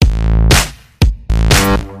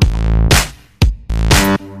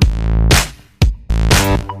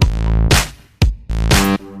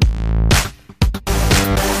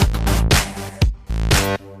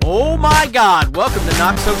God, welcome to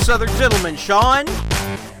Not So Southern Gentlemen, Sean.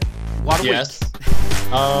 What a Yes. week.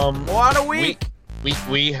 What a week.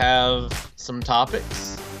 We have some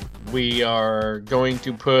topics. We are going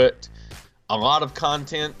to put a lot of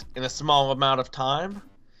content in a small amount of time.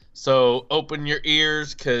 So open your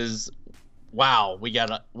ears, because wow, we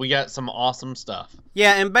got some awesome stuff.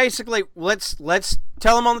 Yeah, and basically, let's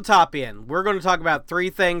tell them on the top end. We're going to talk about three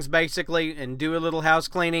things, basically, and do a little house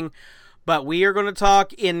cleaning. But we are going to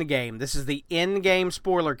talk in-game. This is the in-game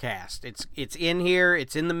spoiler cast. It's in here.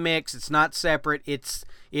 It's in the mix. It's not separate. It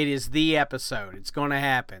is the episode. It's going to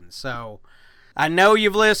happen. So I know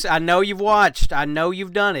you've listened. I know you've watched. I know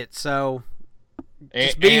you've done it. So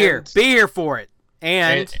just be here. Be here for it.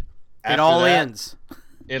 And it all ends.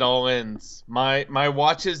 It all ends. My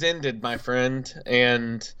watch has ended, my friend,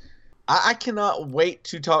 and I cannot wait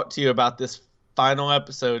to talk to you about this final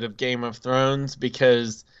episode of Game of Thrones,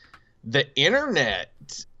 because the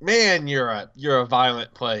internet, man, you're a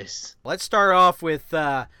violent place. Let's start off with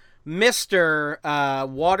Mr.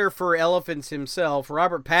 Water for Elephants himself,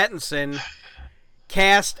 Robert Pattinson,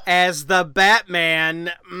 cast as the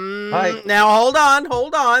Batman. Now hold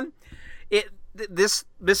on. This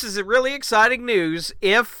is really exciting news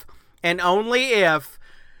if and only if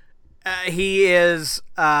he is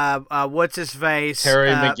what's his face? Terry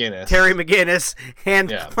McGinnis. Terry McGinnis,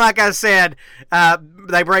 and like I said,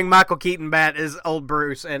 they bring Michael Keaton back as old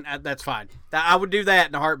Bruce, and that's fine. I would do that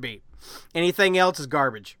in a heartbeat. Anything else is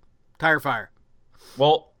garbage. Tire fire.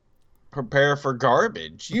 Well, prepare for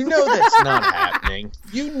garbage. You know that's not happening.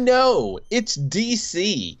 You know it's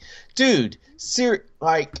DC, dude.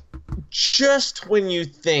 Just when you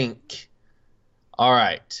think, all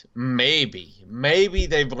right, maybe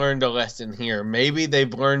they've learned a lesson here, maybe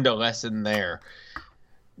they've learned a lesson there,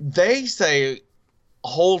 they say,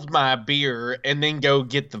 hold my beer and then go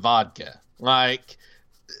get the vodka. Like,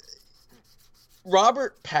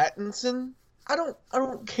 Robert Pattinson, I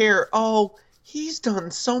don't care. Oh, he's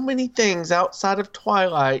done so many things outside of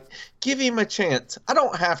Twilight. Give him a chance. I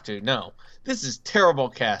don't have to. No, this is terrible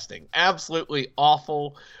casting. Absolutely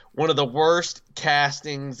awful. One of the worst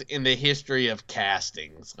castings in the history of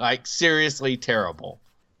castings. Like, seriously terrible.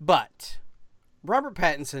 But Robert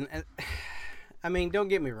Pattinson, I mean, don't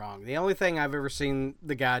get me wrong. The only thing I've ever seen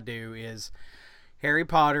the guy do is Harry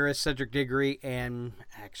Potter as Cedric Diggory, and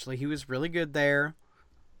actually he was really good there.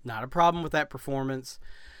 Not a problem with that performance.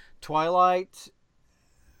 Twilight,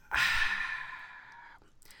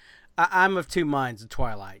 I'm of two minds of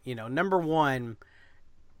Twilight. You know, number one,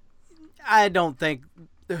 I don't think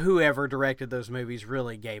whoever directed those movies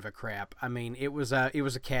really gave a crap. I mean, it was a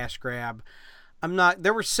cash grab.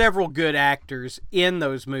 There were several good actors in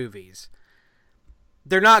those movies.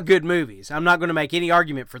 They're not good movies. I'm not going to make any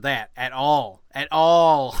argument for that at all.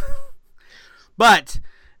 But,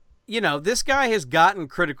 you know, this guy has gotten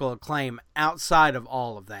critical acclaim outside of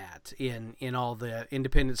all of that in all the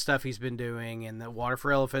independent stuff he's been doing, and the Water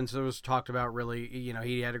for Elephants that was talked about. Really, you know,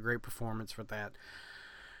 he had a great performance for that.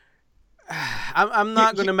 I'm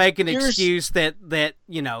not going to make an excuse that,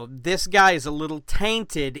 you know, this guy is a little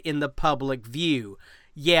tainted in the public view.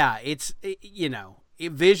 Yeah, it's, you know,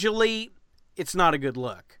 visually, it's not a good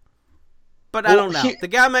look. But I don't know. The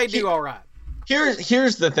guy may do all right.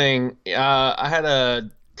 Here's the thing. I had a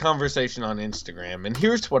conversation on Instagram, and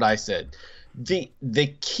here's what I said. The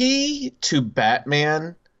key to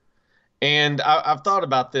Batman, and I've thought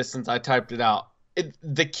about this since I typed it out.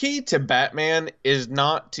 The key to Batman is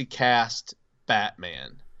not to cast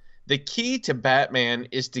Batman. The key to Batman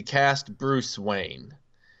is to cast Bruce Wayne.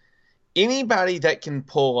 Anybody that can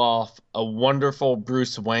pull off a wonderful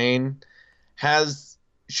Bruce Wayne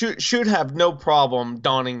should have no problem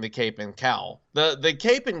donning the cape and cowl. The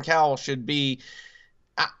cape and cowl should be.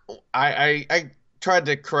 I tried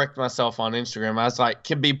to correct myself on Instagram. I was like,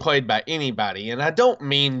 can be played by anybody, and I don't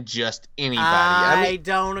mean just anybody. I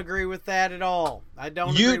don't agree with that at all. I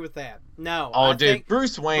don't agree with that. No. Oh, dude,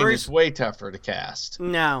 Bruce Wayne is way tougher to cast.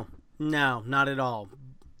 No, not at all.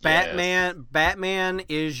 Batman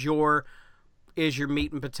is your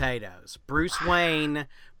meat and potatoes. Bruce Wayne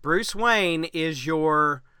is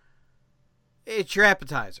it's your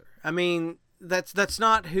appetizer. I mean, that's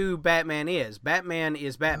not who Batman is. Batman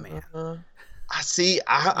is Batman. I see.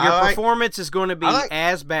 Your performance is going to be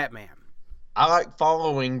as Batman. I like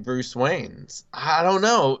following Bruce Wayne's. I don't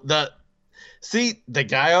know. The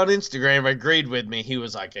guy on Instagram agreed with me. He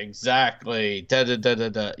was like, exactly.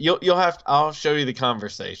 You'll have to, I'll show you the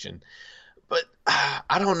conversation. But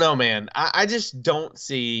I don't know, man. I just don't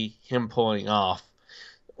see him pulling off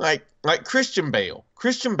like Christian Bale.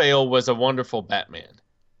 Christian Bale was a wonderful Batman.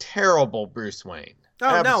 Terrible Bruce Wayne.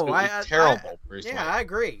 Oh no, terrible Bruce Wayne. I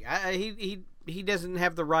agree. He doesn't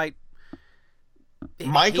have the right.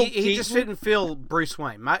 Michael Keaton, he just didn't feel Bruce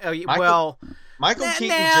Wayne. Michael Keaton's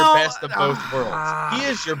your best of both worlds. He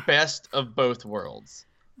is your best of both worlds.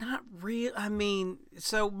 Not real. I mean,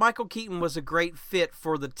 so Michael Keaton was a great fit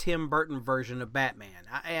for the Tim Burton version of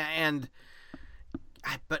Batman,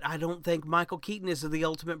 but I don't think Michael Keaton is the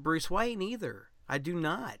ultimate Bruce Wayne either. I do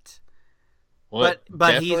not. Well,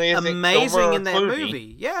 but he's amazing in that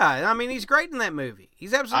movie. Yeah, I mean, he's great in that movie.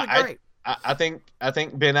 He's absolutely great. I think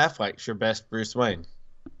Ben Affleck's your best Bruce Wayne.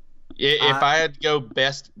 If I had to go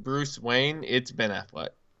best Bruce Wayne, it's Ben Affleck.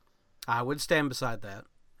 I would stand beside that.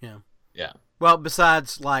 Yeah. Yeah. Well,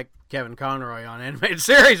 besides like Kevin Conroy on animated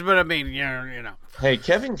series, but I mean, you know. Hey,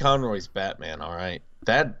 Kevin Conroy's Batman. All right,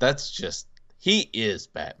 that's just he is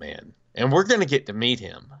Batman, and we're gonna get to meet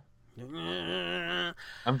him.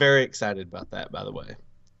 I'm very excited about that, by the way.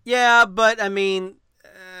 Yeah, but I mean,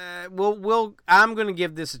 I'm going to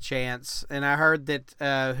give this a chance. And I heard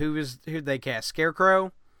that who'd they cast?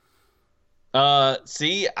 Scarecrow.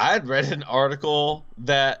 See, I'd read an article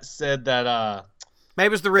that said that maybe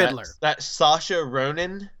it was the Riddler. That Saoirse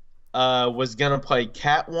Ronan was going to play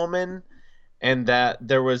Catwoman, and that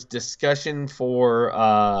there was discussion for.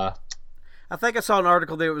 I think I saw an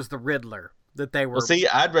article that it was the Riddler that they were. Well, see,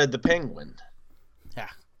 I'd read the Penguin. Yeah,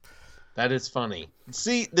 that is funny.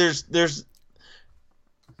 See, there's.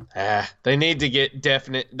 They need to get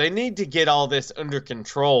They need to get all this under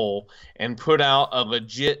control and put out a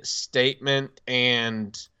legit statement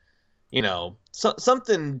and,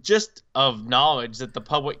 something just of knowledge that the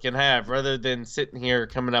public can have, rather than sitting here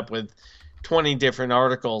coming up with 20 different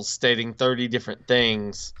articles stating 30 different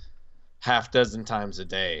things half dozen times a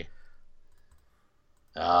day.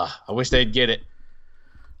 I wish they'd get it.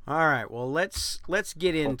 All right, well, let's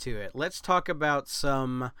get into it. Let's talk about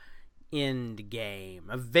some Endgame.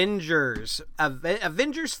 Avengers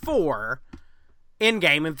 4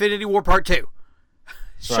 Endgame Infinity War Part 2.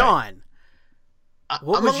 Sean,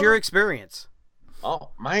 what was your experience? Oh,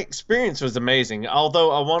 my experience was amazing.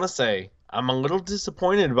 Although I want to say I'm a little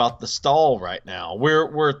disappointed about the stall right now.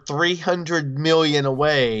 We're 300 million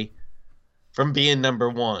away from being number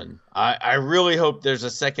one. I really hope there's a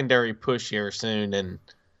secondary push here soon and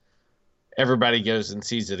everybody goes and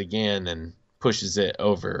sees it again and pushes it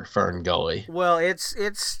over Fern Gully. Well, it's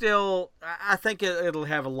still. I think it'll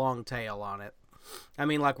have a long tail on it. I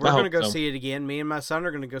mean, like we're going to go see it again. Me and my son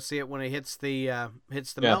are going to go see it when it hits the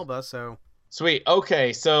Melba. So sweet.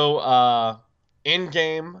 Okay, so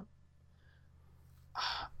Endgame.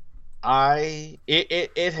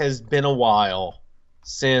 It has been a while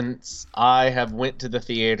since I have went to the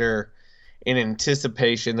theater in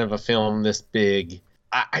anticipation of a film this big.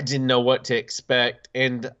 I didn't know what to expect,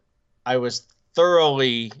 and I was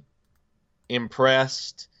thoroughly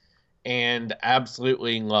impressed and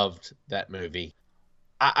absolutely loved that movie.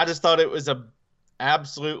 I just thought it was a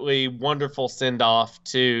absolutely wonderful send-off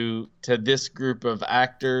to this group of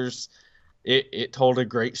actors. It told a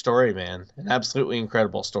great story, man. An absolutely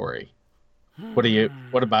incredible story.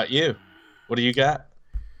 What about you? What do you got?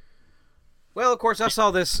 Well, of course, I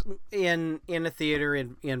saw this in a theater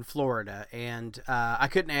in Florida, and I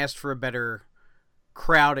couldn't ask for a better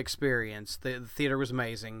crowd experience. The theater was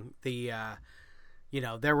amazing. There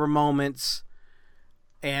were moments,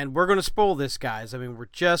 and we're going to spoil this, guys. I mean, we're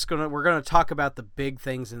going to talk about the big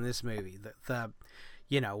things in this movie.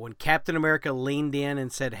 When Captain America leaned in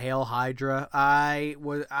and said "Hail Hydra,"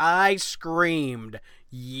 I screamed,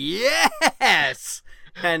 "Yes!"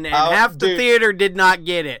 And half the theater did not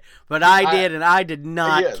get it, but I did, and I did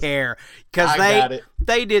not care because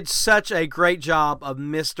they did such a great job of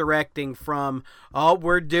misdirecting from, "Oh,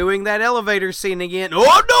 we're doing that elevator scene again."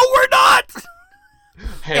 "Oh no, we're not!"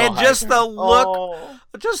 And just the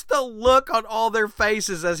look on all their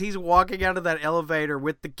faces as he's walking out of that elevator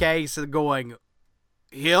with the case and going,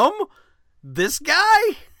 "Him? This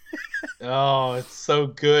guy?" Oh, it's so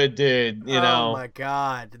good, dude. Oh my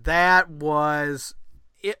God, that was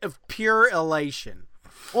of pure elation.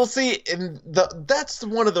 Well, see, and that's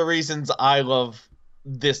one of the reasons I love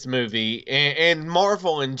this movie and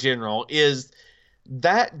Marvel in general is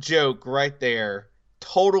that joke right there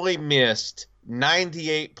totally missed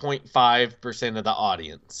 98.5% of the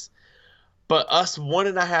audience. But us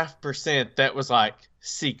 1.5% that was like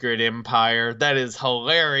Secret Empire, that is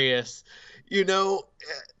hilarious.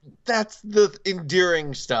 That's the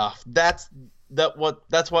endearing stuff. That's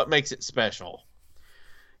what makes it special.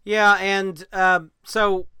 Yeah, and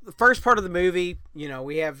so the first part of the movie,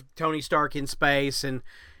 we have Tony Stark in space, and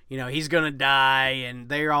he's gonna die, and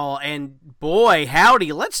they're all, and boy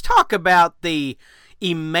howdy, let's talk about the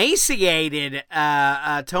emaciated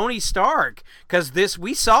Tony Stark, because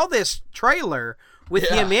we saw this trailer with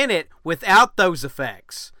him in it without those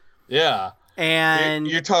effects. Yeah. And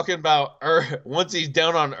you're talking about Earth, once he's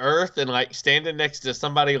down on Earth and like standing next to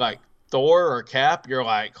somebody like Thor or Cap, you're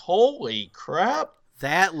like, holy crap.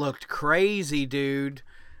 That looked crazy, dude.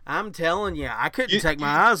 I'm telling you, I couldn't take my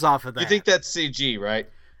eyes off of that. You think that's CG, right?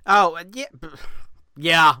 Oh, yeah.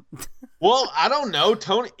 Yeah. Well, I don't know.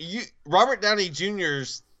 Robert Downey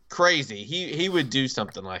Jr.'s crazy. He would do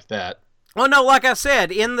something like that. Well, no, like I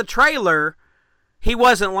said, in the trailer, he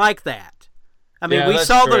wasn't like that. I mean, we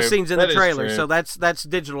saw those scenes in the trailer, so that's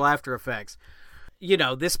digital After Effects. You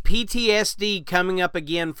know, this PTSD coming up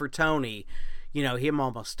again for Tony. You know, him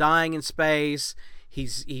almost dying in space.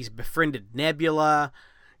 He's befriended Nebula.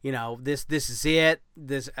 You know, this is it.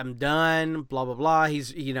 I'm done. Blah blah blah.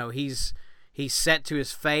 He's set to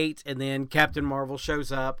his fate, and then Captain Marvel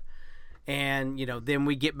shows up, and then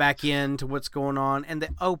we get back into what's going on, and the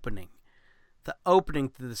opening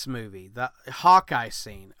to this movie, the Hawkeye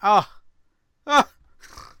scene.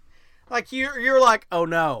 Like you're like, oh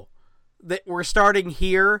no, that we're starting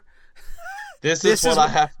here. This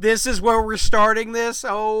is where we're starting this.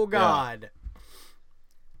 Oh God.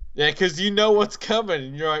 Yeah, because you know what's coming,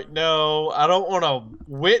 and you're like, no, I don't want to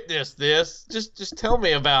witness this. Just tell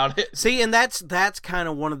me about it. See, and that's kind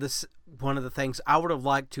of one of the things I would have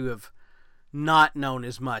liked to have not known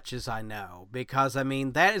as much as I know, because I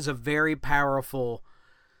mean that is a very powerful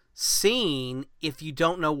scene if you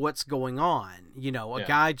don't know what's going on. A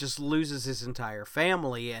guy just loses his entire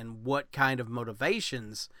family, and what kind of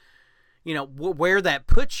motivations, where that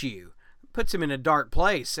puts you. Puts him in a dark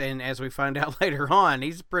place, and as we find out later on,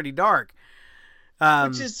 he's pretty dark.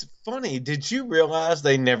 Which is funny. Did you realize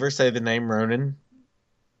they never say the name Ronan?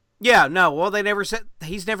 Yeah, no. Well, they never said.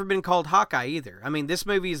 He's never been called Hawkeye either. I mean, this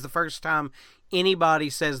movie is the first time anybody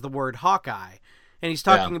says the word Hawkeye, and he's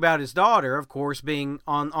talking about his daughter, of course, being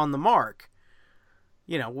on the mark.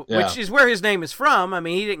 Which is where his name is from. I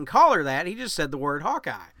mean, he didn't call her that. He just said the word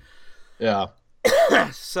Hawkeye. Yeah.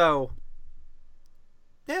 So,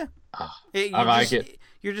 yeah. I like it.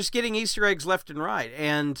 You're just getting Easter eggs left and right,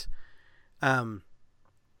 and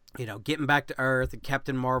getting back to Earth and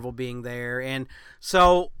Captain Marvel being there, and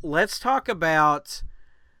so let's talk about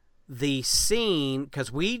the scene,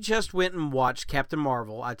 because we just went and watched Captain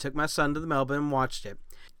Marvel. I took my son to the Melbourne and watched it.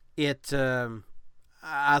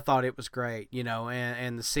 I thought it was great,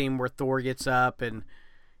 and the scene where Thor gets up and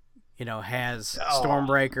has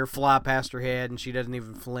Stormbreaker fly past her head, and she doesn't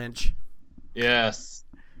even flinch. Yes.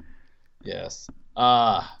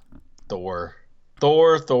 Thor.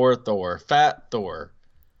 Fat Thor.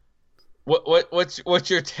 What's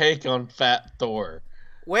your take on Fat Thor?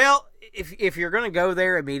 Well, if you're gonna go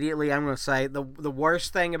there immediately, I'm gonna say the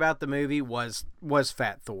worst thing about the movie was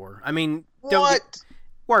Fat Thor. I mean,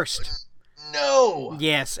 worst. No.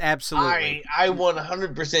 Yes, absolutely. I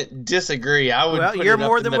 100% disagree. I would. Well, put you're it up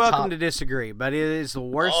more in than the welcome top. to disagree, but it is the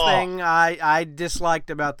worst thing I disliked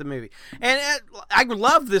about the movie. And I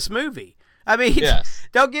love this movie. I mean,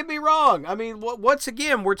 Don't get me wrong. I mean, once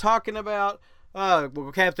again, we're talking about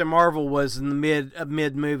Captain Marvel was in the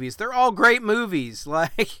mid movies. They're all great movies.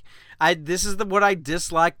 Like, this is what I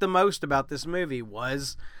disliked the most about this movie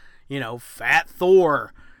was, Fat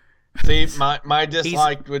Thor. See, my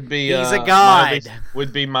dislike would be he's a god.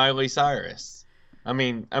 Would be Miley Cyrus. I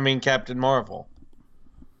mean Captain Marvel.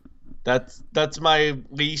 That's my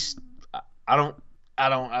least. I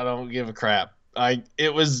don't give a crap.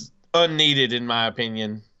 It was unneeded in my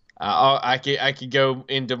opinion. I could go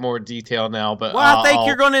into more detail now, but I think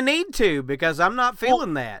you're going to need to, because I'm not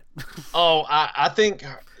feeling that. I think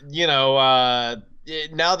now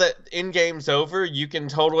that Endgame's over, you can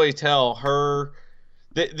totally tell her.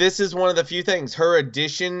 This is one of the few things. Her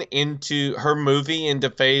addition into her movie into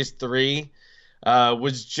Phase 3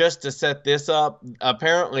 was just to set this up.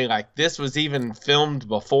 Apparently, this was even filmed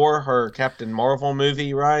before her Captain Marvel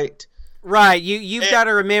movie, right? Right. You've got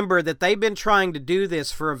to remember that they've been trying to do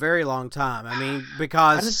this for a very long time. I mean,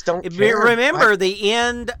 because I just don't care. Remember, the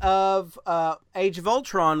end of Age of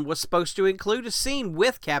Ultron was supposed to include a scene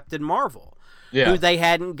with Captain Marvel, who they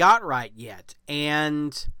hadn't got right yet,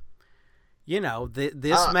 and.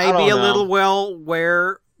 This may be a little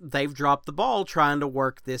where they've dropped the ball trying to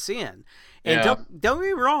work this in. And don't get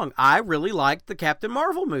me wrong, I really liked the Captain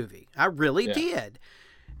Marvel movie. I really did.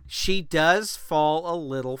 She does fall a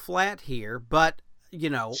little flat here, but,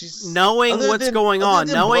 knowing what's going on,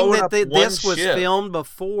 knowing that this was filmed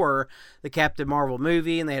before the Captain Marvel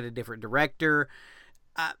movie and they had a different director,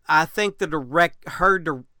 I think them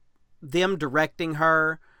directing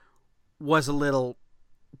her was a little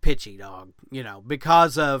pitchy, dog.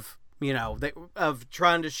 Because of of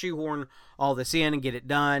trying to shoehorn all this in and get it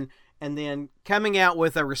done, and then coming out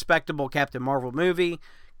with a respectable Captain Marvel movie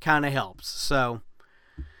kind of helps. So,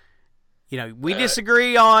 we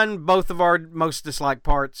disagree on both of our most disliked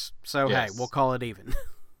parts. So Yes. hey, we'll call it even.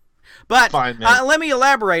 But Fine, man. let me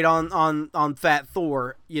elaborate on Fat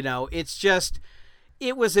Thor. It's just,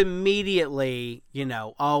 it was immediately,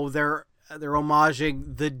 they're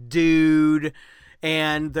homaging the dude,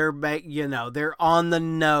 and they're on the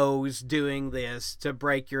nose doing this to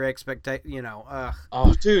break your expectation.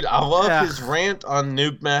 Oh, dude, I love his rant on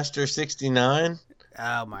Noob Master 69.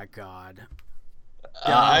 Oh my god,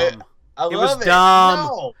 I Dumb. love It was it. dumb.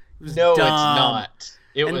 No, It was no, dumb. it's not.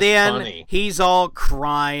 It And was then funny. he's all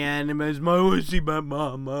crying and goes, "I want to see my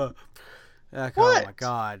mama." Like, oh What? my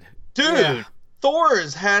god, Dude, Yeah.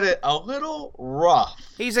 Thor's had it a little rough.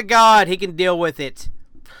 he's a god. He can deal with it.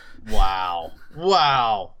 Wow.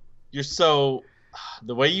 Wow. You're so...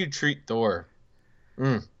 The way you treat Thor.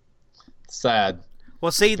 Sad.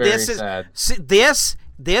 Well, see, Very this is sad.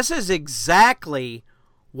 this is exactly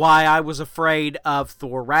why I was afraid of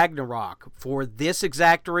Thor Ragnarok, for this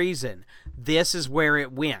exact reason. This is where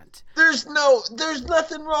it went. There's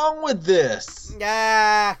nothing wrong with this.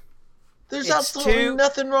 Yeah, There's It's absolutely too-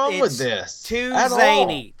 nothing wrong with it's this. too at all.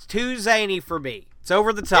 zany. Too zany for me. It's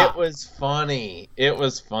over the top. It was funny. It Oh,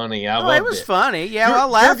 loved it was funny. Yeah, You're- I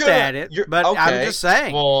laughed you're gonna- at it, you're- but I'm okay, just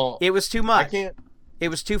saying, well, it was too I much. can't... It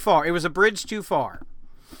was too far. It was a bridge too far.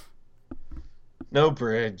 No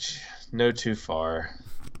bridge. No too far.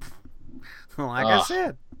 Like I Ugh.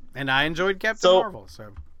 said, and I enjoyed Captain So- Marvel.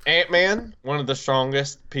 So. Ant-Man, one of the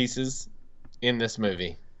strongest pieces in this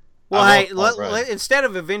movie. Well, I hey, love Paul Rudd. instead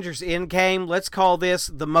of Avengers Endgame, let's call this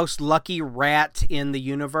the most lucky rat in the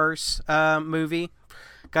universe movie.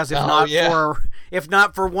 Because if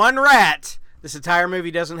not for one rat, this entire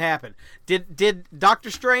movie doesn't happen. Did Doctor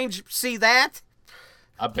Strange see that?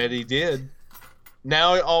 I bet he did.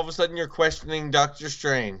 Now all of a sudden you're questioning Doctor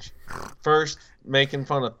Strange. First making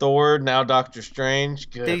fun of Thor, now Doctor Strange.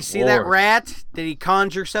 Good Did he see Lord. that rat? Did he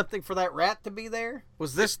conjure something for that rat to be there?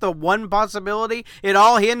 Was this the one possibility? It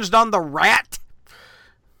all hinged on the rat?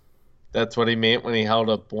 That's what he meant when he held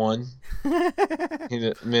up one.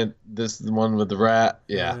 He meant this is the one with the rat.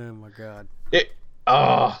 Yeah. Oh my god.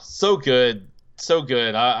 So good. So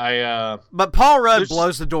good. But Paul Rudd There's-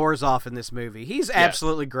 blows the doors off in this movie. He's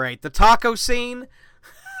absolutely great. The taco scene.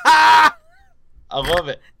 Ha! I love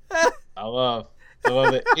it. I love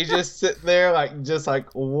it. He's just sitting there like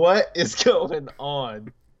what is going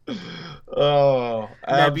on? Oh,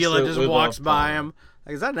 Nebula just absolutely walks love by Paul. him.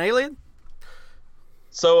 Like, is that an alien?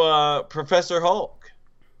 So, Professor Hulk.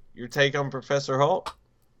 Your take on Professor Hulk?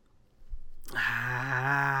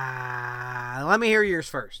 Let me hear yours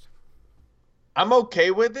first. I'm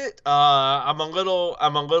okay with it. I'm a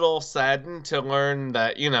little saddened to learn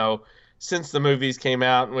that, since the movies came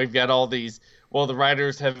out and we've got all these, well, the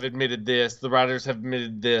writers have admitted this, the writers have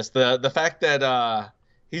admitted this. The fact that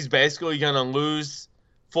he's basically going to lose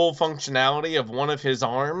full functionality of one of his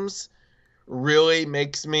arms really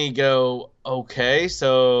makes me go, okay,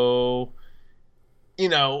 so,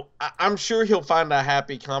 I'm sure he'll find a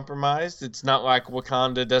happy compromise. It's not like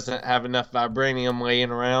Wakanda doesn't have enough vibranium laying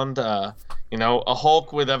around. A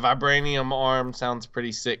Hulk with a vibranium arm sounds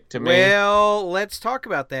pretty sick to me. Well, let's talk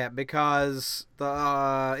about that, because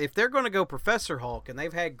if they're going to go Professor Hulk and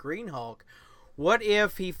they've had Green Hulk, what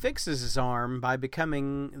if he fixes his arm by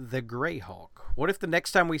becoming the Gray Hulk? What if the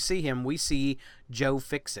next time we see him, we see Joe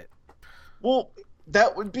fix it? Well,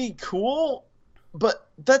 that would be cool, but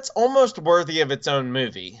that's almost worthy of its own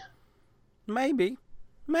movie. Maybe.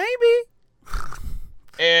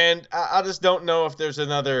 And I just don't know if there's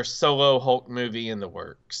another solo Hulk movie in the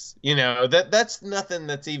works. That's nothing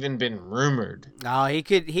that's even been rumored. Oh, he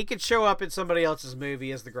could show up in somebody else's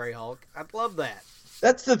movie as the Gray Hulk. I'd love that.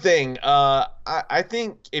 That's the thing. I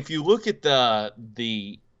think if you look at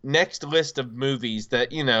the next list of movies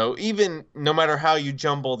that, even no matter how you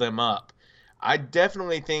jumble them up, I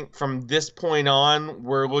definitely think from this point on,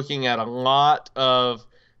 we're looking at a lot of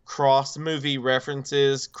cross-movie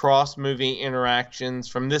references, cross-movie interactions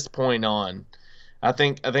from this point on. I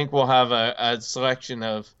think we'll have a selection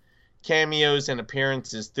of cameos and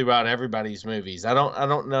appearances throughout everybody's movies. I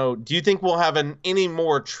don't know. Do you think we'll have any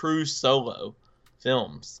more true solo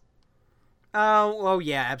films? Oh,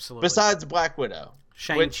 yeah, absolutely. Besides Black Widow.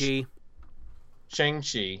 Shang-Chi.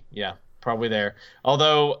 Shang-Chi, yeah, probably there.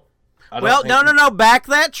 Although, no, back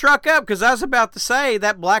that truck up, because I was about to say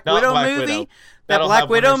that Black Widow movie. That That'll Black have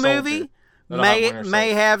Widow Winter movie Soldier. That'll have Winter may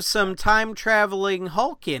Soldier. have some time traveling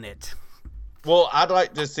Hulk in it. Well, I'd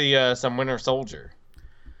like to see some Winter Soldier.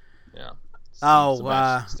 Yeah. Oh,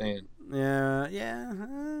 Sebastian Stan. yeah.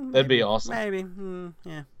 That'd be awesome. Maybe.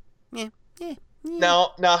 Yeah. Yeah. Yeah.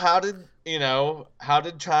 Now, how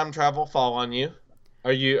did time travel fall on you?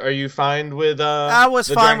 Are you fine with I was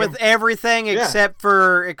the fine Dragon? with everything Yeah. except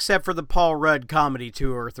for the Paul Rudd comedy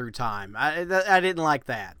tour through time. I didn't like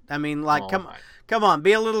that. I mean, like, Oh, my. come on,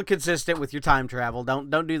 be a little consistent with your time travel.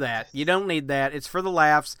 Don't do that. You don't need that. It's for the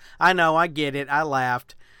laughs. I know. I get it. I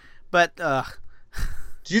laughed, but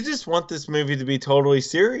Do you just want this movie to be totally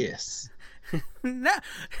serious? no.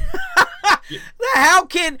 How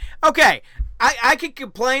can okay? I could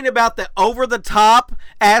complain about the over the top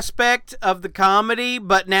aspect of the comedy,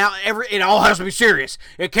 but now it all has to be serious.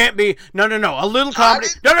 It can't be no a little comedy.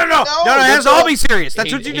 No, it has to all be serious.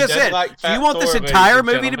 That's what you just said. Do you want this entire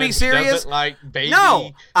movie to be serious? Like baby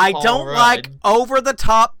No, I Paul don't Rudd. like over the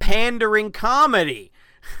top pandering comedy.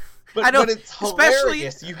 But it's especially-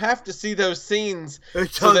 hilarious. You have to see those scenes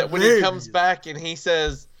It's so that when he hilarious. comes back and he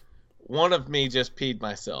says, "One of me just peed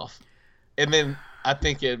myself," and then I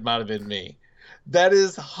think it might have been me. That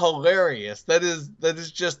is hilarious.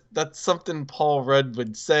 That's something Paul Rudd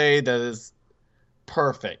would say. That is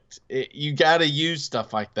perfect. You got to use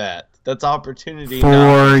stuff like that. That's opportunity.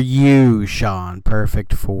 For you, Sean.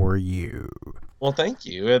 Perfect for you. Well, thank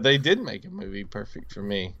you. They did make a movie perfect for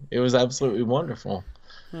me. It was absolutely wonderful.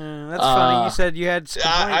 That's funny. You said you had complaints.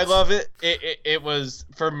 I love it. It was,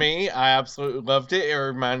 for me, I absolutely loved it. It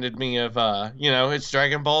reminded me of, it's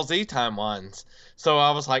Dragon Ball Z timelines. So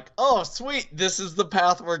I was like, oh, sweet, this is the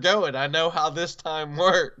path we're going. I know how this time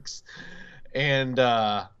works. And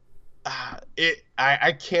I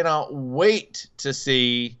cannot wait to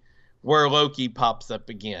see where Loki pops up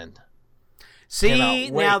again. See,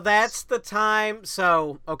 Cannot wait. now that's the time.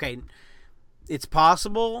 So, okay, it's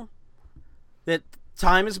possible that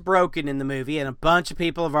time is broken in the movie, and a bunch of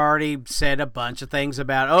people have already said a bunch of things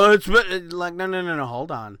about, it's like, no,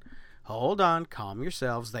 hold on, calm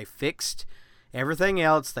yourselves. They fixed everything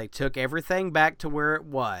else. They took everything back to where it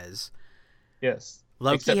was. Yes.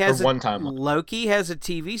 Loki Except for one time. Loki has a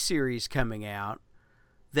TV series coming out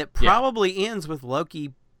that probably ends with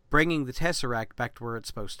Loki bringing the Tesseract back to where it's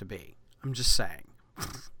supposed to be. I'm just saying.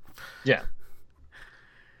 Yeah.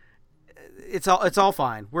 It's all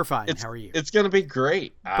fine. We're fine. How are you? It's going to be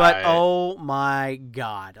great. But oh my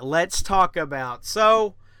God, let's talk about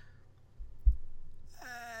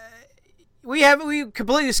we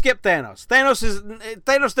completely skipped Thanos.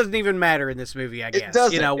 Thanos doesn't even matter in this movie, I guess. It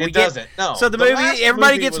doesn't. It doesn't. No. So the last movie,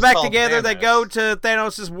 everybody movie gets was back called together. Thanos. They go to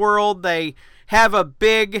Thanos' world. They have a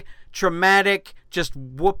big, traumatic, just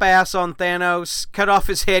whoop ass on Thanos. Cut off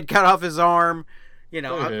his head. Cut off his arm.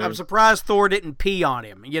 I'm surprised Thor didn't pee on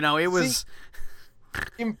him. It was.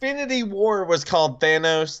 Infinity War was called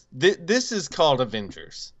Thanos. This is called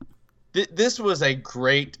Avengers. This was a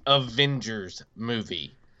great Avengers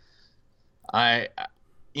movie. But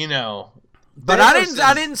Thanos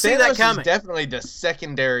I didn't see that coming. Is definitely the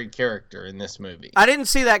secondary character in this movie. I didn't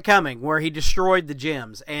see that coming, where he destroyed the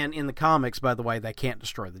gems. And in the comics, by the way, they can't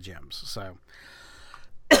destroy the gems. So,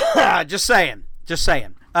 just saying,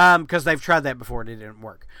 because they've tried that before and it didn't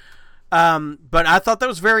work. But I thought that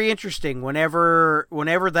was very interesting. Whenever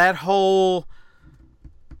that whole,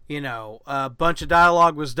 bunch of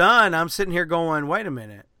dialogue was done, I'm sitting here going, wait a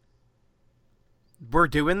minute, we're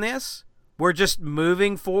doing this? We're just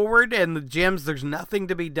moving forward, and the gems, there's nothing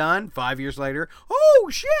to be done. 5 years later, oh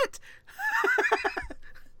shit!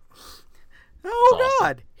 Oh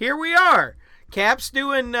God, awesome. Here we are. Cap's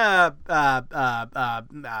doing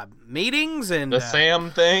meetings and the Sam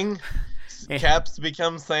thing. Caps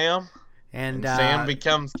become Sam, and Sam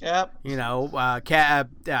becomes Cap.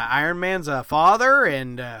 Iron Man's a father,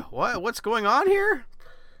 and what's going on here?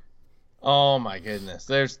 Oh my goodness,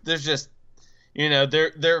 there's just.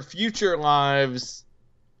 Their future lives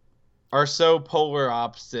are so polar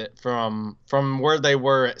opposite from where they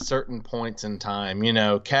were at certain points in time.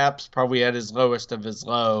 Cap's probably at his lowest of his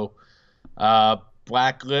low.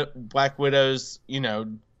 Black Widow's,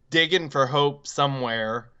 digging for hope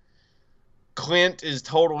somewhere. Clint is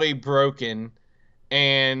totally broken,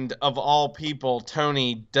 and of all people,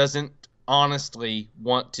 Tony doesn't honestly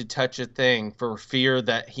want to touch a thing for fear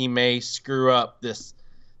that he may screw up this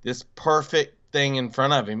perfect thing in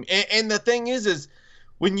front of him. And the thing is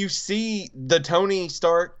when you see the Tony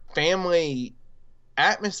Stark family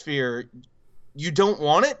atmosphere, you don't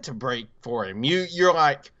want it to break for him. You're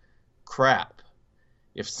like, crap.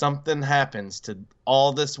 If something happens to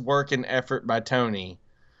all this work and effort by Tony,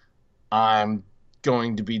 I'm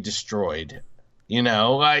going to be destroyed.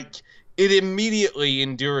 It immediately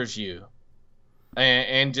endures you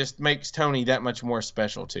and just makes Tony that much more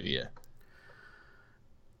special to you.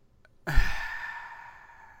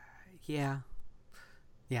 Yeah.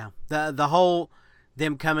 Yeah. The whole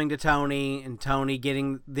them coming to Tony and Tony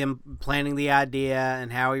getting them planning the idea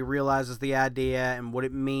and how he realizes the idea and what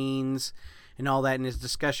it means and all that in his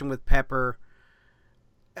discussion with Pepper.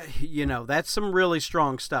 You know, that's some really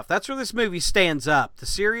strong stuff. That's where this movie stands up. The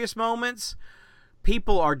serious moments,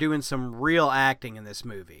 people are doing some real acting in this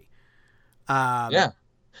movie. Yeah.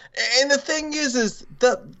 And the thing is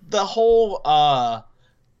the whole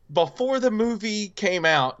before the movie came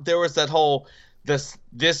out, there was that whole this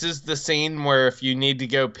is the scene where if you need to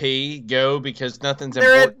go pee, go because nothing's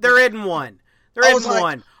important. They're in one. They're in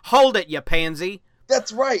one. Hold it, you pansy.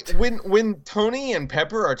 That's right. When Tony and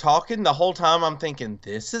Pepper are talking the whole time, I'm thinking,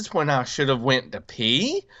 this is when I should have went to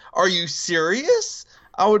pee? Are you serious?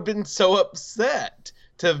 I would have been so upset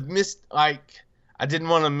to have missed, like, I didn't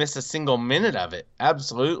want to miss a single minute of it.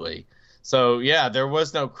 Absolutely. So, yeah, there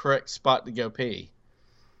was no correct spot to go pee.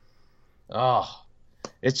 Oh,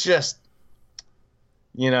 it's just,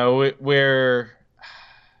 you know, we're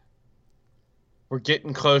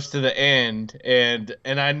getting close to the end, and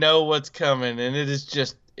I know what's coming, and it is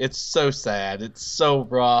just, it's so sad. It's so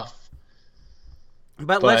rough.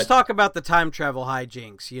 But let's talk about the time travel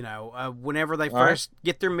hijinks, you know, whenever they first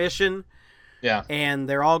get their mission. Yeah. And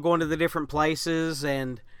they're all going to the different places,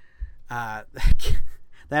 and that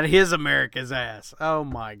is America's ass. Oh,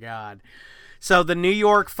 my God. So the New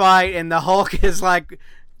York fight, and the Hulk is like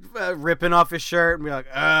ripping off his shirt and be like,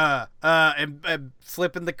 and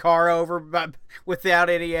flipping the car over without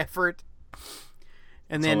any effort.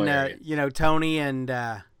 And then, you know, Tony and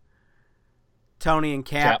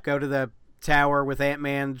Cap go to the tower with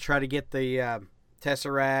Ant-Man to try to get the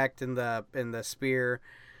Tesseract and the spear.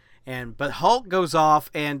 But Hulk goes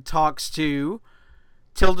off and talks to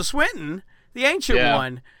Tilda Swinton, the Ancient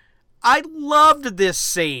One. I loved this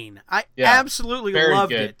scene. I absolutely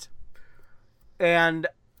loved it. And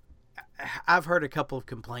I've heard a couple of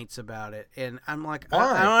complaints about it, and I'm like,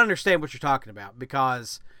 I don't understand what you're talking about,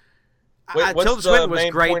 because Tilda Swinton was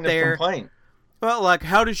great there. Well, like,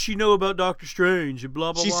 how does she know about Doctor Strange and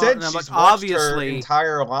blah blah blah? She said and I'm she's like, watched obviously her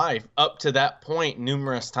entire life up to that point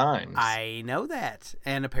numerous times. I know that,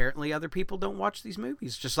 and apparently other people don't watch these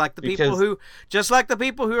movies, just like the people who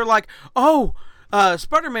are like, oh,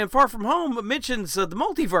 Spider-Man: Far From Home mentions the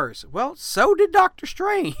multiverse. Well, so did Doctor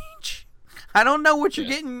Strange. I don't know what you're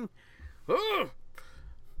getting. Ugh.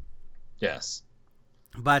 Yes.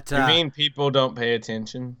 But you mean people don't pay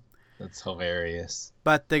attention? That's hilarious.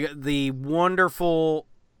 But the wonderful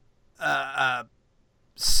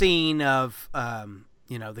scene of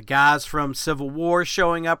you know, the guys from Civil War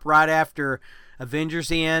showing up right after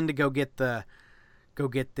Avengers End to go get the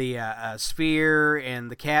sphere,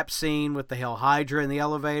 and the Cap scene with the Hell Hydra in the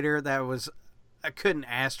elevator. That was, I couldn't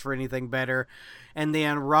ask for anything better. And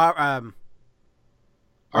then Robert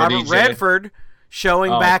Redford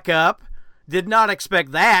showing back up. Did not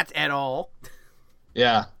expect that at all.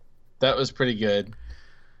 Yeah, that was pretty good.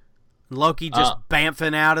 Loki just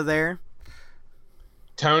bamfing out of there.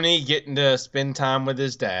 Tony getting to spend time with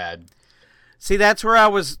his dad. See, that's where I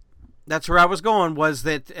was going, was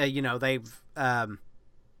that you know, they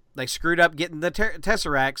screwed up getting the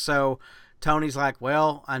Tesseract, so Tony's like,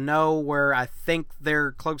 well, I know where I think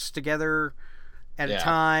they're close together at a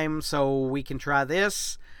time, so we can try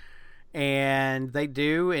this. And they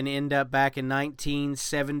do, and end up back in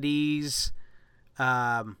 1970s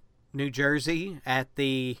New Jersey at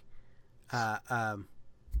the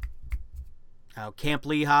Camp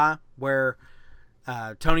Lehigh, where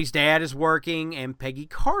Tony's dad is working and Peggy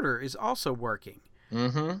Carter is also working.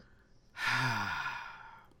 Mm-hmm.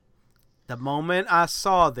 The moment I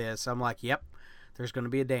saw this, I'm like, yep, there's going to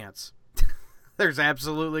be a dance. There's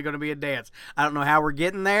absolutely going to be a dance. I don't know how we're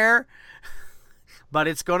getting there, but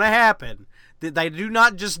it's going to happen. They do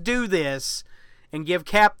not just do this and give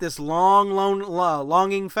Cap this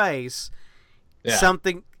longing face. Yeah.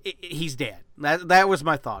 Something, he's dead. That was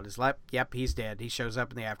my thought. Is like, yep, he's dead. He shows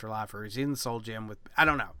up in the afterlife, or he's in the Soul Gem with, I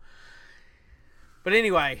don't know. But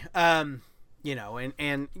anyway, you know,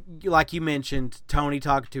 and like you mentioned, Tony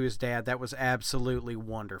talking to his dad, that was absolutely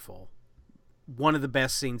wonderful. One of the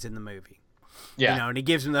best scenes in the movie. Yeah. You know, and he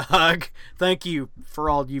gives him the hug. Thank you for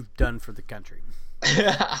all you've done for the country.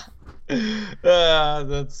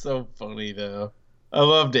 That's so funny, though. I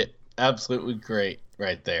loved it. Absolutely great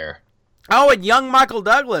right there. Oh, and young Michael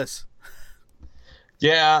Douglas.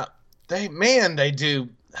 Yeah, they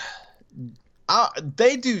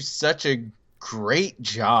do such a great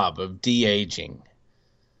job of de-aging.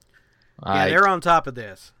 Yeah, they're on top of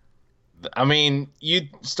this. I mean, you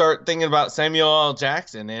start thinking about Samuel L.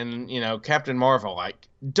 Jackson and, Captain Marvel, like,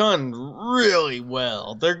 done really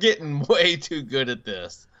well. They're getting way too good at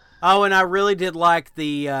this. Oh, and I really did like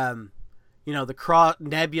the, the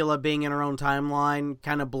Nebula being in her own timeline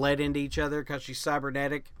kind of bled into each other because she's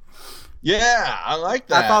cybernetic. Yeah, I like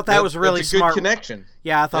that. I thought that was really that's a smart good connection.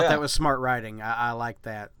 Yeah, I thought that was smart writing. I like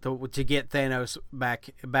that to get Thanos back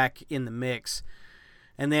in the mix.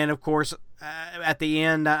 And then, of course, at the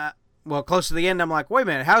end, close to the end, I'm like, wait a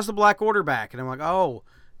minute, how's the Black Order back? And I'm like, oh,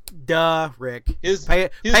 duh, Rick. Pay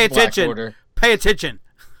attention. Order. Pay attention.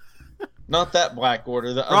 Not that Black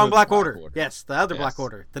Order. The Wrong other Black Order. Yes, the other Black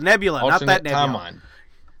Order. The Nebula, alternate not that Nebula. Timeline.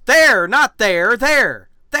 There, not there. There,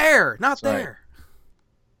 not That's there. right.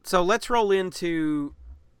 So let's roll into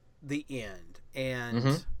the end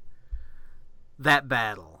and that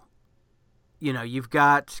battle. You've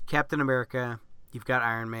got Captain America, you've got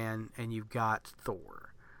Iron Man, and you've got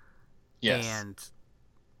Thor. Yes. And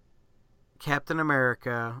Captain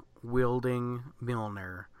America wielding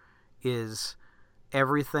Mjolnir is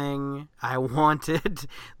everything I wanted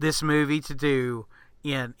this movie to do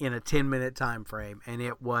in a 10-minute time frame, and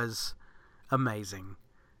it was amazing.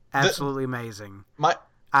 Absolutely amazing.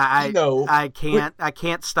 I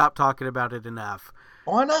can't stop talking about it enough.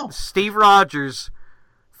 Oh, I know. Steve Rogers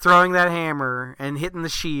throwing that hammer and hitting the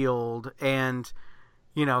shield and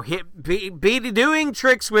doing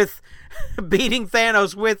tricks with beating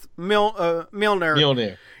Thanos with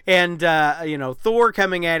Mjolnir. And Thor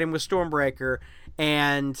coming at him with Stormbreaker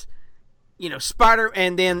and Spider,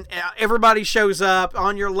 and then everybody shows up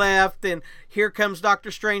on your left, and here comes Doctor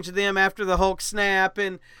Strange to them after the Hulk snap,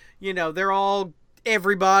 and they're all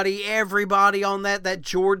everybody on that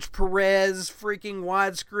George Perez freaking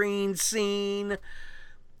widescreen scene.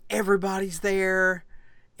 Everybody's there,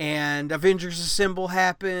 and Avengers Assemble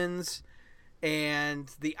happens,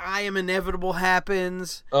 and the I Am Inevitable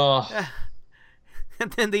happens.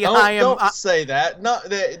 And then don't say that. No,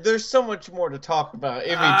 there's so much more to talk about in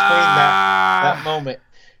between that moment.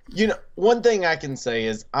 One thing I can say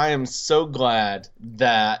is I am so glad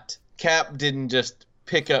that Cap didn't just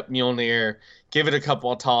pick up Mjolnir, give it a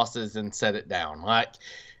couple of tosses, and set it down. Like,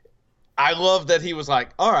 I love that he was like,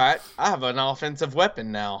 all right, I have an offensive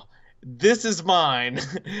weapon now. This is mine.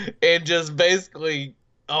 And just basically,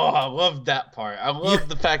 I love that part. I love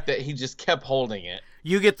the fact that he just kept holding it.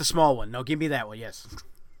 You get the small one. No, give me that one. Yes.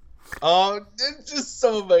 Oh, it's just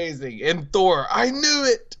so amazing. And Thor, I knew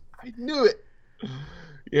it.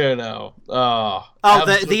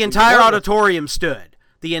 The entire auditorium stood.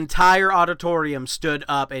 The entire auditorium stood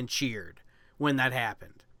up and cheered when that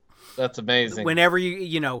happened. That's amazing. Whenever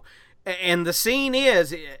and the scene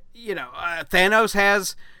is, Thanos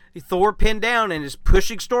has Thor pinned down and is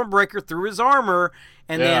pushing Stormbreaker through his armor,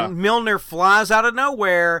 and then Mjolnir flies out of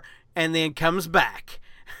nowhere and then comes back.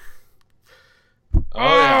 Oh,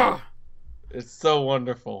 yeah. It's so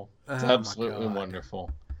wonderful. It's absolutely wonderful.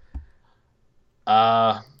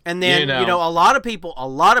 And then a lot of people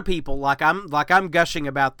like I'm gushing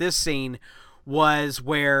about this scene was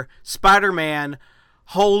where Spider-Man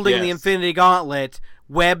holding the Infinity Gauntlet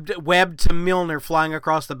webbed to Mjolnir flying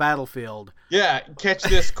across the battlefield. Yeah, catch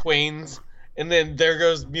this, Queens. And then there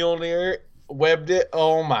goes Mjolnir, webbed it.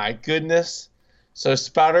 Oh my goodness. So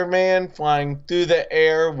Spider-Man flying through the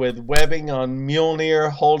air with webbing on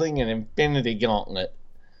Mjolnir holding an Infinity Gauntlet.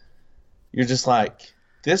 You're just like,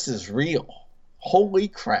 this is real. Holy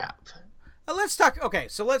crap. Let's talk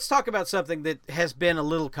about something that has been a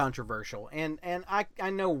little controversial, and I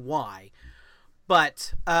know why.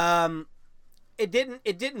 But it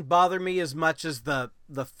didn't bother me as much as the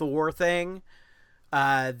Thor thing.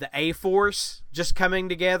 The A-Force just coming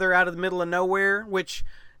together out of the middle of nowhere,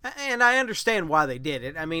 and I understand why they did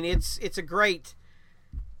it. I mean, it's a great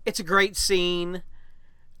scene.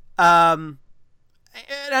 And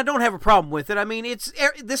I don't have a problem with it. I mean,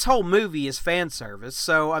 this whole movie is fan service,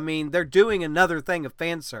 so I mean, they're doing another thing of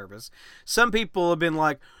fan service. Some people have been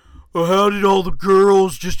like, "Oh, how did all the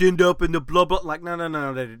girls just end up in the blah blah?" Like, no,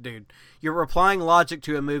 dude. You're applying logic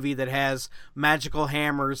to a movie that has magical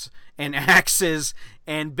hammers and axes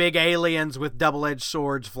and big aliens with double-edged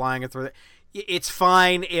swords flying through it. It's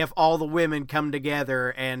fine if all the women come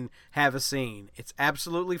together and have a scene. It's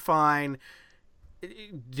absolutely fine.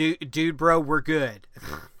 Dude, bro, we're good.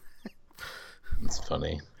 It's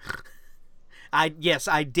funny. I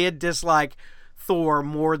did dislike Thor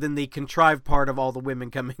more than the contrived part of all the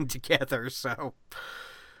women coming together, so...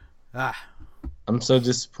 I'm so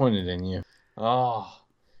disappointed in you.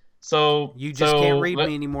 So... You just can't read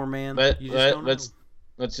me anymore, man.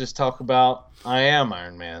 Let's just talk about I Am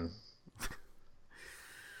Iron Man.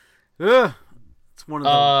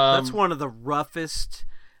 That's one of the roughest.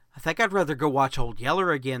 I think I'd rather go watch Old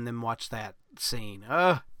Yeller again than watch that scene.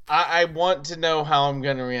 I want to know how I'm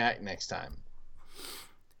going to react next time.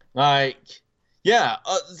 Like, yeah,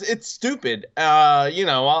 it's stupid.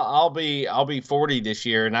 I'll be 40 this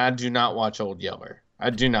year, and I do not watch Old Yeller. I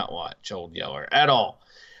do not watch Old Yeller at all.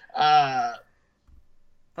 I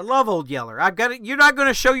love Old Yeller. I've got it. You're not going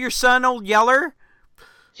to show your son Old Yeller?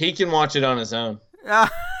 He can watch it on his own. I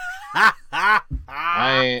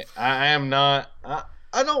am not.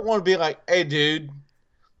 I don't want to be like, hey, dude,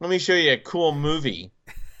 let me show you a cool movie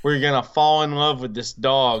where you're going to fall in love with this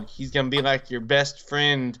dog. He's going to be like your best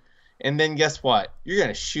friend. And then guess what? You're going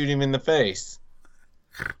to shoot him in the face.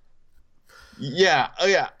 Yeah. Oh,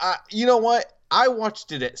 yeah. You know what? I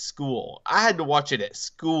watched it at school. I had to watch it at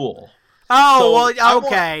school. Oh, so well,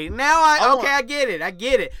 okay. I get it. I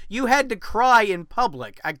get it. You had to cry in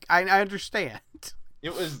public. I understand.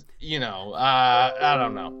 It was, I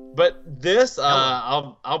don't know. But this,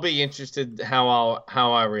 I'll be interested how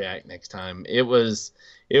I react next time. It was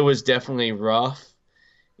definitely rough.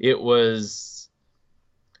 It was,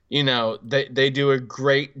 they do a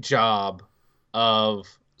great job of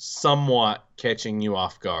somewhat catching you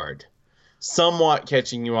off guard.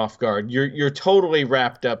 You're totally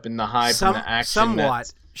wrapped up in the hype and the action.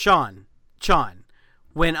 Somewhat. Sean,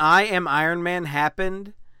 when I Am Iron Man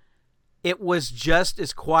happened, it was just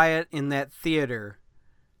as quiet in that theater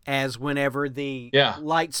as whenever the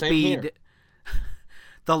light speed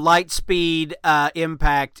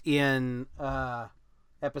impact in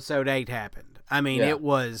episode 8 happened. I mean, it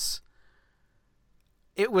was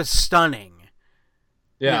stunning.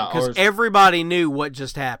 Yeah, because everybody knew what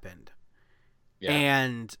just happened. Yeah.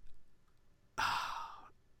 And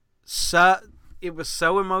it was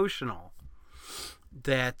so emotional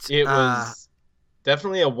that it was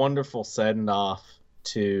definitely a wonderful send off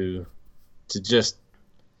to just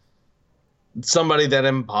somebody that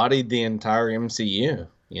embodied the entire MCU,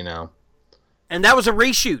 And that was a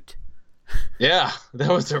reshoot. Yeah, that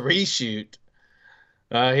was a reshoot.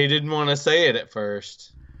 He didn't want to say it at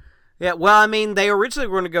first. Yeah, well, I mean, they originally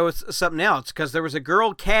were going to go with something else because there was a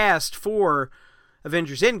girl cast for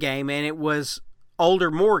Avengers Endgame, and it was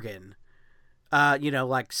older Morgan.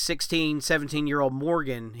 Like 16, 17-year-old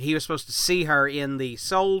Morgan. He was supposed to see her in the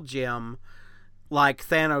Soul Gem like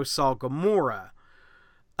Thanos saw Gamora.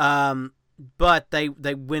 But they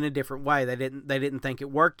went a different way. They didn't think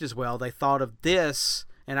it worked as well. They thought of this,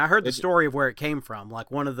 and I heard the story of where it came from. Like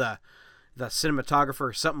one of the cinematographer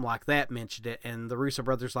or something like that mentioned it, and the Russo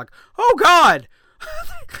brothers like, oh God,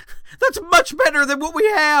 that's much better than what we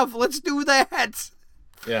have. Let's do that.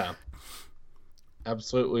 Yeah,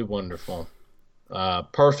 absolutely wonderful.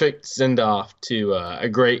 Perfect send off to a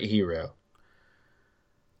great hero.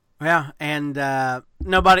 Yeah, and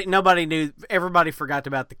nobody knew. Everybody forgot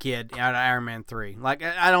about the kid out of Iron Man 3. Like,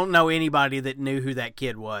 I don't know anybody that knew who that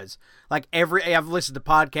kid was. Like, I've listened to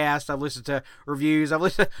podcasts, I've listened to reviews,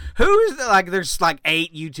 there's like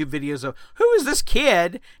 8 YouTube videos of, who is this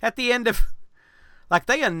kid at the end of, like,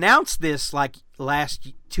 they announced this, like,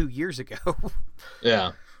 last 2 years ago.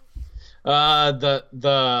 Yeah.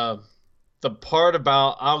 The part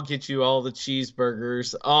about, I'll get you all the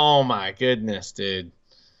cheeseburgers, oh my goodness, dude.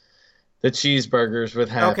 The cheeseburgers with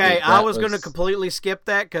Happy. Okay, I was going to completely skip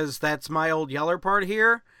that because that's my Old Yeller part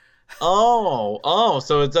here. Oh,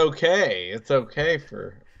 so it's okay. It's okay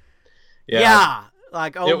for... Yeah,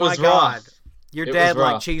 like, oh my God. Rough. Your dad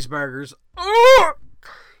liked cheeseburgers.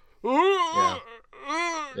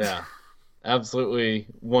 Yeah, absolutely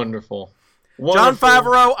wonderful. Jon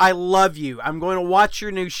Favreau, I love you. I'm going to watch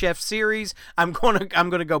your new Chef series. I'm going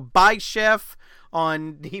to go buy Chef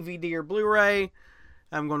on DVD or Blu-ray.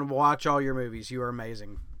 I'm going to watch all your movies. You are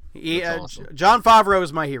amazing. Awesome. Jon Favreau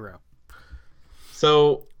is my hero.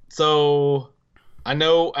 So I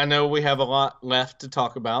know we have a lot left to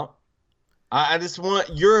talk about. I just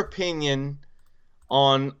want your opinion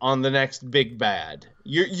on the next big bad.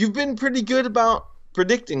 You've been pretty good about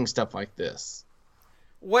predicting stuff like this.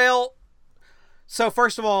 Well, so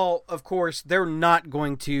first of all, of course, they're not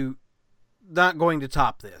going to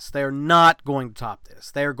top this. They're not going to top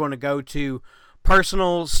this. They're going to go to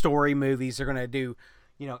personal story movies. They're going to do,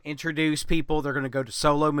 introduce people. They're going to go to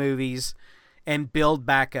solo movies and build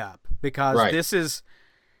back up because this is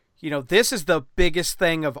the biggest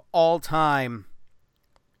thing of all time,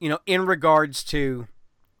 in regards to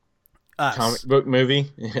us. Comic book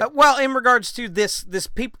movie? Well, in regards to this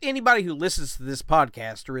people, anybody who listens to this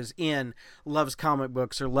podcast or loves comic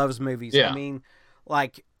books or loves movies. Yeah. I mean,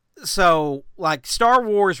 Star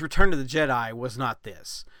Wars Return of the Jedi was not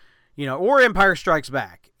this. or Empire Strikes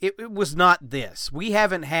Back. It was not this. We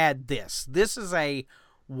haven't had this. This is a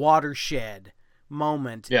watershed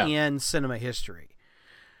moment in cinema history,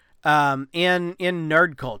 in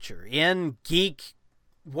nerd culture, in geek,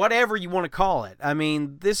 whatever you want to call it. I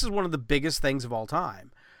mean, this is one of the biggest things of all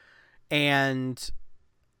time, and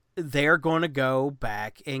they're going to go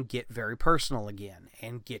back and get very personal again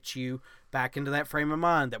and get you back into that frame of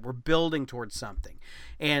mind that we're building towards something.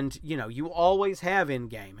 And, you always have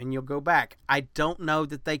Endgame, and you'll go back. I don't know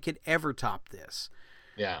that they could ever top this.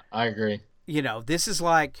 Yeah, I agree. This is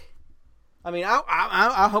like, I mean,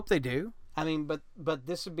 I hope they do. I mean, but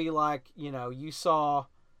this would be like, you saw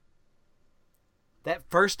that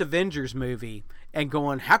first Avengers movie and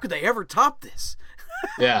going, how could they ever top this?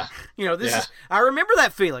 Yeah. This is, I remember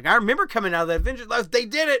that feeling. I remember coming out of that Avengers. They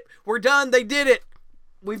did it. We're done. They did it.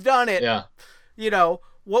 We've done it. Yeah.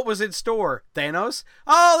 What was in store? Thanos?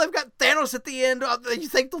 Oh, they've got Thanos at the end. You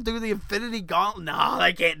think they'll do the Infinity Gauntlet? No,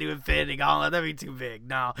 they can't do Infinity Gauntlet. That'd be too big.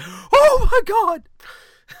 No. Oh, my God.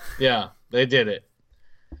 Yeah, they did it.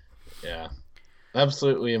 Yeah.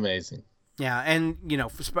 Absolutely amazing. Yeah, and,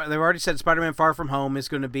 they've already said Spider-Man Far From Home is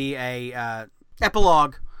going to be a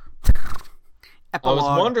epilogue. I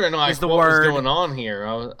was wondering what was going on here.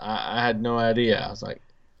 I had no idea. I was like,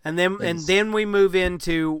 and then we move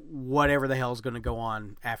into whatever the hell is going to go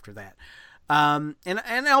on after that, and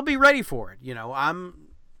I'll be ready for it. I'm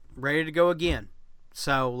ready to go again.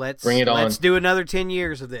 So let's bring it on. Let's do another 10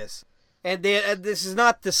 years of this. And then this is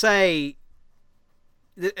not to say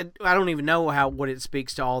I don't even know what it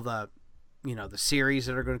speaks to all the the series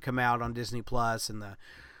that are going to come out on Disney Plus and the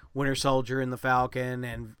Winter Soldier and the Falcon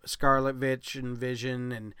and Scarlet Witch and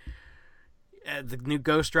Vision and the new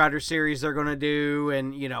Ghost Rider series they're going to do,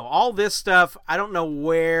 and all this stuff. I don't know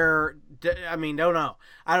where. I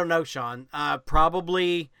don't know, Sean.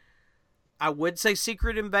 Probably, I would say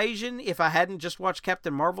Secret Invasion if I hadn't just watched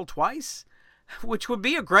Captain Marvel twice, which would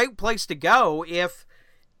be a great place to go if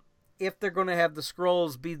they're going to have the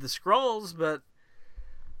Skrulls be the Skrulls. But,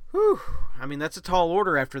 whew, that's a tall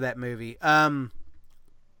order after that movie.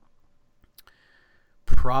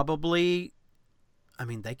 Probably,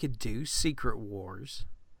 they could do Secret Wars.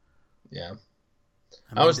 Yeah.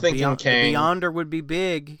 I was thinking Kang. The Beyonder would be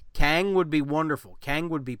big. Kang would be wonderful. Kang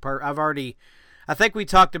would be I think we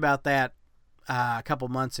talked about that a couple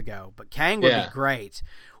months ago, but Kang would be great.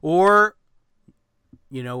 Or,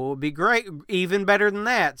 it would be great, even better than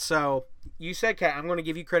that. So, you said Kang. I'm going to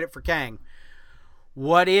give you credit for Kang.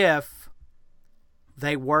 What if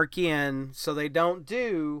they work in, so they don't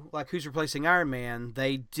do, like Who's Replacing Iron Man,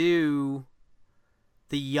 they do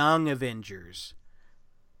the Young Avengers,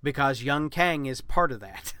 because young Kang is part of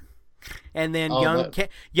that. And then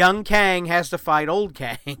young Kang has to fight old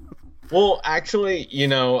Kang. Well, actually,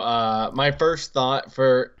 my first thought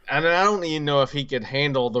and I don't even know if he could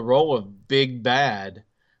handle the role of Big Bad,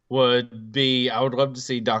 would be, I would love to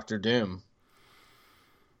see Doctor Doom.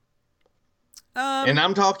 And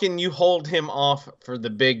I'm talking, you hold him off for the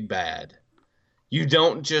big bad. You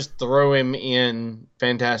don't just throw him in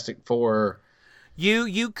Fantastic Four.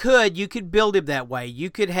 You could build him that way. You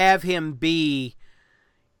could have him be,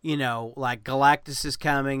 like Galactus is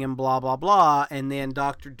coming and blah, blah, blah. And then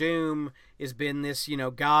Doctor Doom has been this,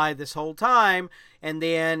 guy this whole time. And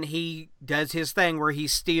then he does his thing where he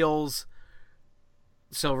steals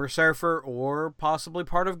Silver Surfer or possibly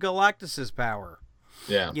part of Galactus's power.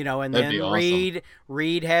 Yeah. And then awesome.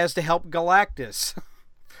 Reed has to help Galactus.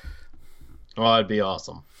 Oh, that'd be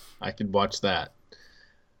awesome. I could watch that.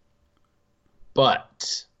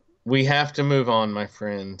 But we have to move on, my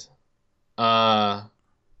friend. Well,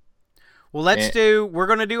 we're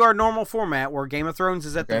going to do our normal format where Game of Thrones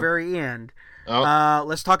is at the very end. Oh.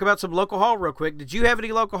 Let's talk about some local haul real quick. Did you have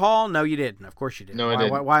any local haul? No, you didn't. Of course you didn't. No, I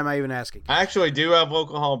didn't. Why am I even asking? I actually do have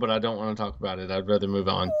local haul, but I don't want to talk about it. I'd rather move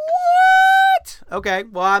on. What? Okay.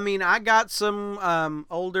 Well, I got some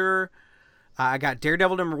older. I got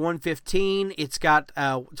Daredevil number 115. It's got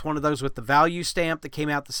it's one of those with the value stamp that came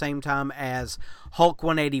out the same time as Hulk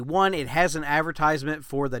 181. It has an advertisement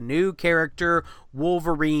for the new character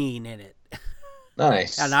Wolverine in it.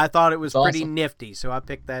 Nice. And I thought it was pretty nifty, so I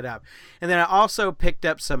picked that up. And then I also picked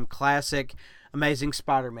up some classic Amazing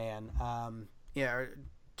Spider-Man.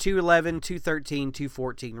 211, 213,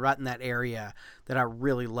 214, right in that area that I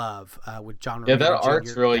really love with John Romita Yeah, that Jr.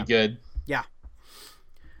 art's really good. Yeah.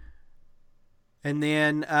 And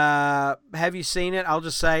then, have you seen it? I'll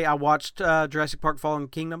just say I watched Jurassic Park Fallen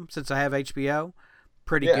Kingdom since I have HBO.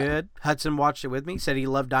 Pretty good. Hudson watched it with me. Said he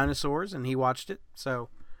loved dinosaurs, and he watched it. So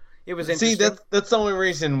it was interesting. See, that's the only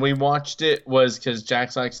reason we watched it was because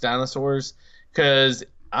Jax likes dinosaurs. Because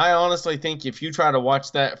I honestly think if you try to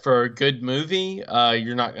watch that for a good movie,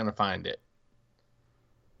 you're not going to find it.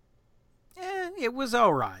 It was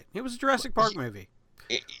all right. It was a Jurassic Park movie.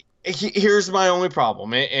 Here's my only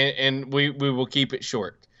problem, and we will keep it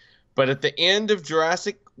short. But at the end of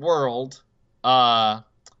Jurassic World,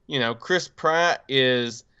 Chris Pratt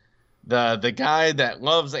is the guy that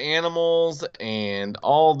loves animals and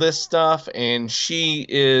all this stuff, and she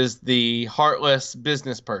is the heartless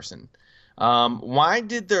business person. Why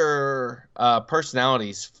did their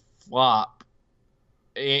personalities flop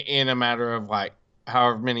in a matter of like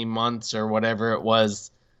however many months or whatever it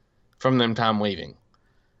was from them time leaving?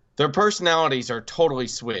 Their personalities are totally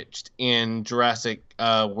switched in Jurassic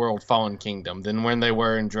World Fallen Kingdom than when they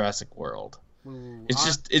were in Jurassic World. Ooh, it's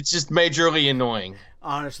just majorly annoying.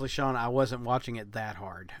 Honestly, Sean, I wasn't watching it that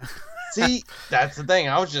hard. See, that's the thing.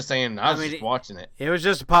 I was just saying, I was just watching it. It was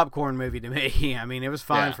just a popcorn movie to me. I mean, it was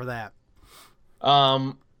fine for that.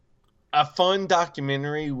 A fun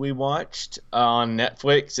documentary we watched on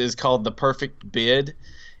Netflix is called The Perfect Bid.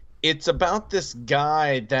 It's about this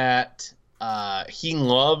guy that he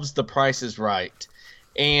loves The Price is Right,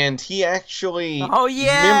 and he actually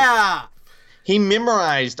he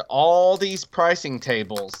memorized all these pricing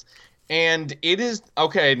tables. And it is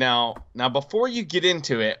okay now before you get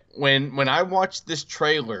into it, when I watched this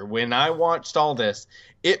trailer, when I watched all this,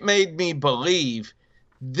 it made me believe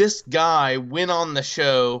this guy went on the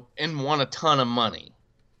show and won a ton of money.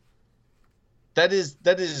 That is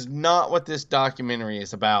not what this documentary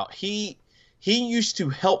is about. He used to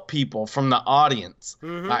help people from the audience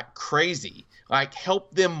like crazy, like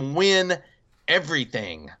help them win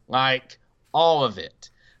everything, like all of it.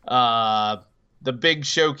 The big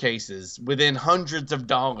showcases within hundreds of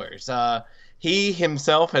dollars. He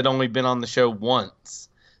himself had only been on the show once.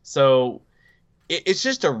 So it's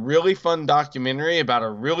just a really fun documentary about a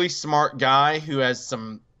really smart guy who has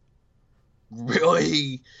some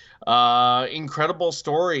really incredible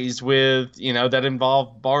stories with, that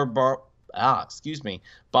involve Bob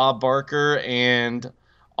Barker and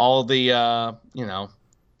all the,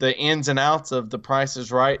 the ins and outs of The Price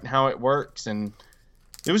is Right and how it works. And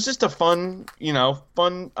it was just a fun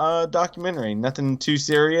documentary. Nothing too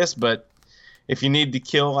serious, but if you need to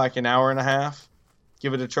kill like an hour and a half,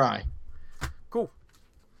 give it a try. Cool.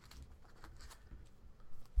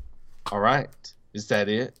 All right. Is that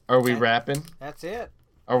it? Are we wrapping? That's it.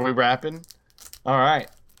 Are we wrapping? All right.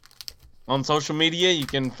 On social media, you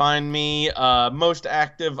can find me most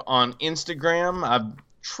active on Instagram. I've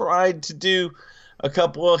tried to do a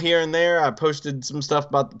couple here and there. I posted some stuff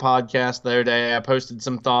about the podcast the other day. I posted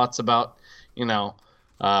some thoughts about, Mr.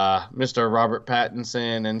 Robert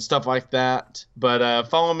Pattinson and stuff like that. But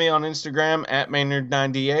follow me on Instagram at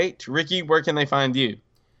Maynard98. Ricky, where can they find you?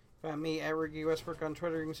 Find me at Ricky Westbrook on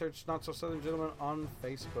Twitter. You can search Not So Southern Gentleman on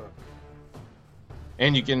Facebook.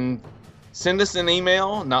 And you can send us an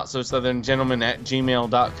email,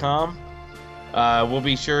 notsosoutherngentleman@gmail.com. We'll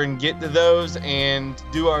be sure and get to those and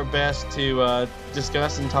do our best to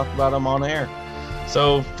discuss and talk about them on air.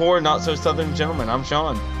 So for Not So Southern Gentlemen, I'm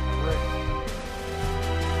Sean.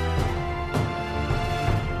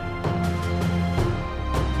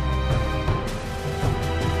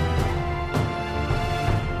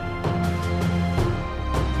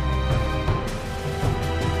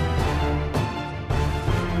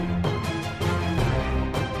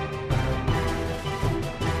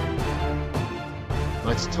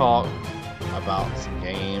 Let's talk about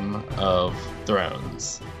Game of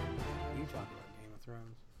Thrones. You talk about Game of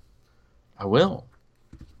Thrones. I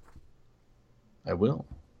will.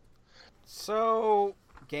 So,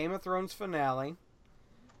 Game of Thrones finale.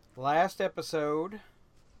 Last episode.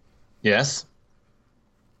 Yes.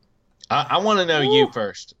 I want to know you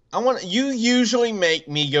first. You usually make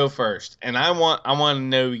me go first, and I want to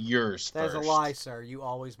know yours first. That's a lie, sir. You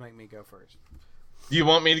always make me go first. Do you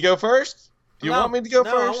want me to go first? Do you want me to go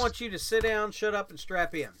first? No, I want you to sit down, shut up, and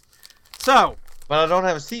strap in. So. But I don't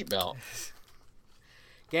have a seatbelt.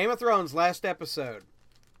 Game of Thrones, last episode.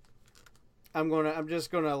 I'm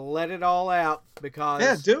just gonna let it all out because.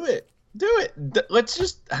 Yeah, do it. Let's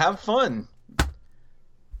just have fun.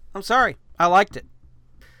 I'm sorry. I liked it.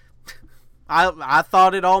 I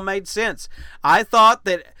thought it all made sense. I thought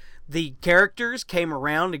that the characters came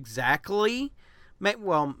around exactly.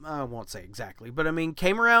 Well, I won't say exactly, but I mean,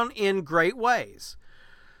 came around in great ways.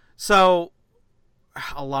 So,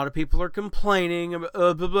 a lot of people are complaining about,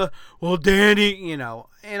 blah, blah. Well, Dany,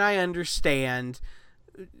 and I understand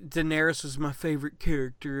Daenerys was my favorite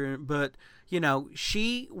character, but,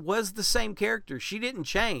 she was the same character. She didn't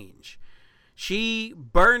change. She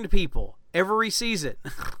burned people every season.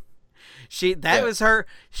 was her.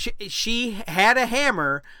 She had a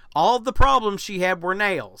hammer. All of the problems she had were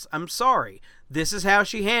nails. I'm sorry. This is how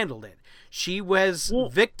she handled it. She was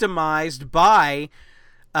victimized by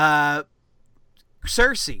Cersei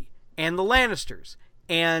and the Lannisters,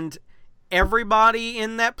 and everybody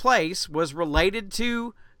in that place was related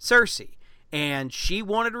to Cersei, and she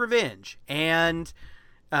wanted revenge, and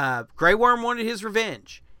Grey Worm wanted his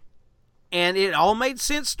revenge, and it all made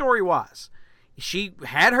sense story-wise. She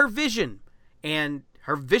had her vision, and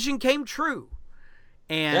her vision came true,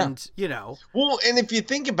 and Well, and if you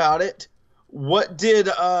think about it, what did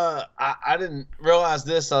I didn't realize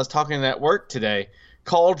this. I was talking at work today.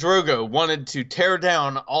 Khal Drogo wanted to tear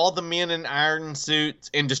down all the men in iron suits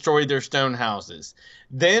and destroy their stone houses.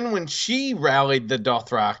 Then when she rallied the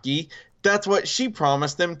Dothraki, that's what she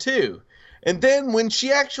promised them too. And then when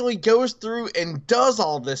she actually goes through and does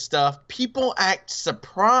all this stuff, people act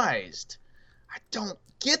surprised. I don't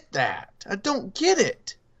get that. I don't get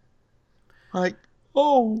it. Like,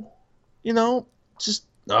 just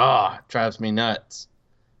drives me nuts.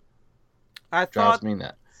 Drives me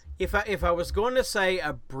nuts. If I was going to say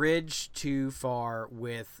a bridge too far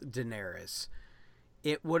with Daenerys,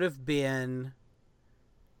 it would have been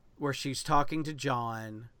where she's talking to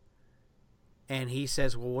Jon, and he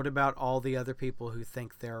says, "Well, what about all the other people who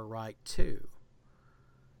think they're right too?"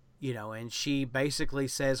 And she basically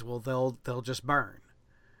says, "Well, they'll just burn."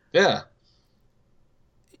 Yeah.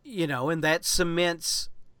 And that cements,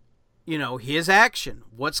 his action.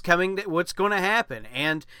 What's going to happen,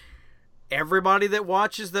 and everybody that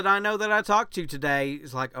watches that I know that I talked to today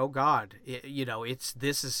is like, oh God, he's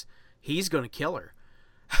going to kill her.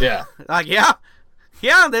 Yeah. Like,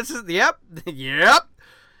 this is, yep.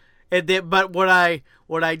 And then, but what I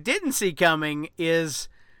didn't see coming is,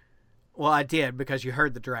 well, I did because you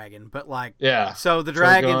heard the dragon, but so the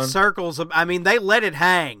dragon circles, they let it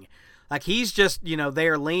hang. Like, he's just,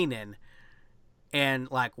 they're leaning, and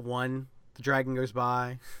the dragon goes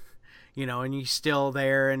by, and he's still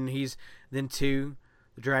there, and then 2,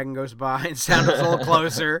 the dragon goes by and sounds a little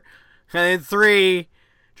closer. And then 3,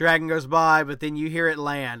 dragon goes by, but then you hear it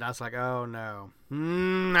land. I was like, oh no.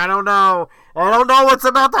 I don't know. I don't know what's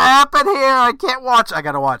about to happen here. I can't watch. I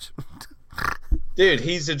gotta watch. Dude,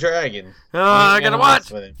 he's a dragon. I gotta watch.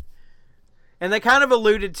 With him. And they kind of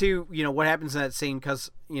alluded to, what happens in that scene because,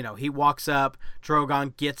 he walks up,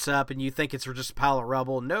 Drogon gets up, and you think it's just a pile of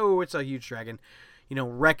rubble. No, it's a huge dragon.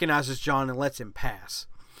 Recognizes Jon and lets him pass.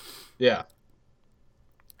 Yeah.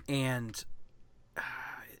 And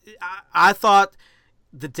I thought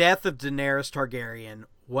the death of Daenerys Targaryen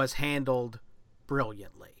was handled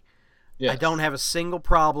brilliantly. Yes. I don't have a single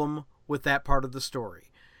problem with that part of the story.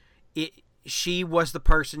 She was the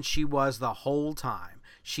person she was the whole time.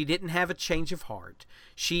 She didn't have a change of heart.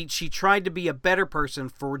 She tried to be a better person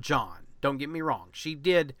for Jon. Don't get me wrong. She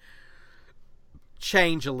did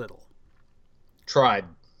change a little. Tried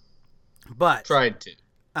to.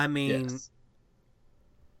 Yes.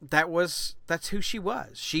 That's who she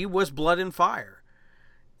was. She was blood and fire.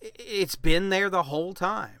 It's been there the whole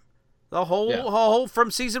time. The whole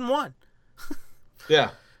from season 1.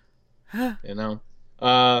 Yeah. Well,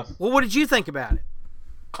 what did you think about it?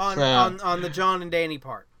 On the Jon and Dany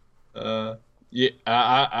part. Yeah,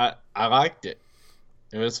 I liked it.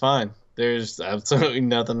 It was fine. There's absolutely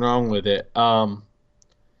nothing wrong with it.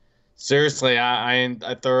 Seriously, I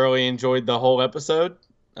thoroughly enjoyed the whole episode.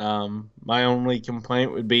 My only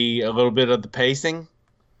complaint would be a little bit of the pacing,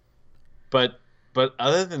 but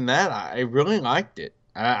other than that, I really liked it.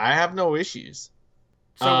 I have no issues.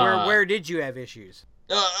 So where did you have issues?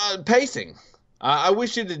 Pacing. I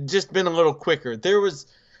wish it had just been a little quicker. There was,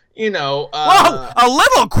 whoa, a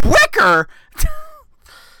little quicker.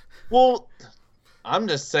 Well, I'm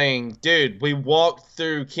just saying, dude, we walked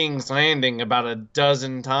through King's Landing about a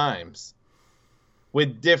dozen times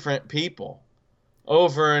with different people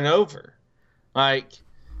over and over. Like,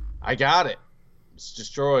 I got it. It's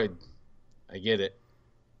destroyed. I get it.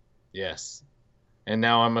 Yes. And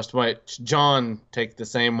now I must watch Jon take the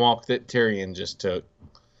same walk that Tyrion just took.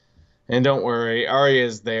 And don't worry,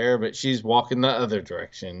 Arya's there, but she's walking the other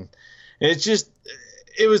direction.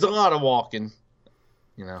 It was a lot of walking,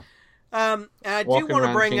 I do want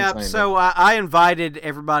to bring up, so I invited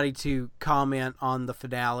everybody to comment on the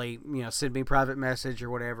finale, send me a private message or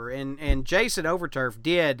whatever. And Jason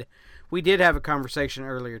Overturf we did have a conversation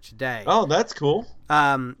earlier today. Oh, that's cool.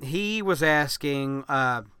 He was asking,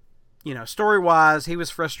 story-wise, he was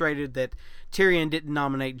frustrated that Tyrion didn't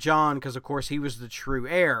nominate Jon because, of course, he was the true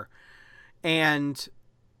heir. And,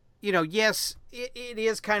 yes, it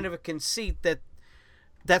is kind of a conceit that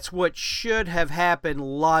that's what should have happened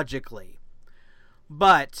logically.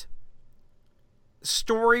 But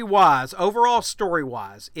story-wise, overall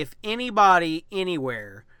story-wise, if anybody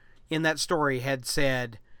anywhere in that story had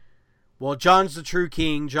said, well, Jon's the true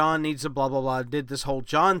king, Jon needs to blah, blah, blah, did this whole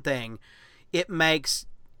Jon thing, it makes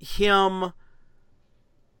him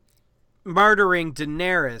murdering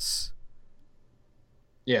Daenerys,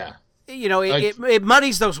 Yeah. you know, it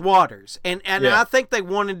muddies those waters, and Yeah. I think they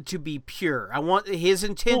wanted to be pure. His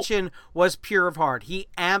intention was pure of heart. He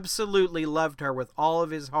absolutely loved her with all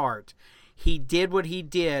of his heart. He did what he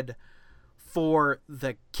did for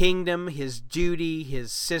the kingdom, his duty,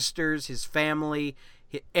 his sisters, his family,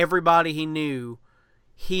 everybody he knew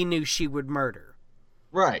she would murder.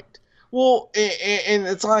 Right. Well, and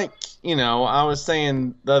it's like, you know, I was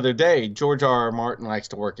saying the other day, George R.R. Martin likes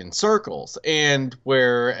to work in circles. And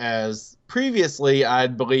whereas previously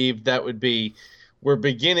I'd believed that would be, we're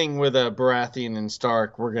beginning with a Baratheon and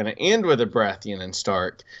Stark, we're going to end with a Baratheon and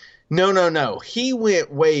Stark. No. He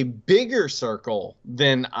went way bigger circle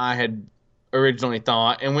than I had originally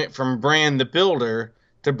thought and went from Bran the Builder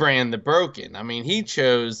to Bran the Broken. I mean, he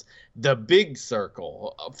chose the big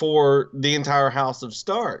circle for the entire House of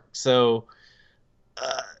Stark. So,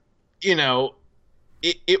 you know,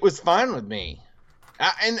 it was fine with me.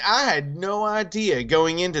 And I had no idea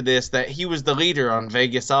going into this that he was the leader on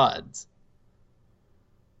Vegas odds.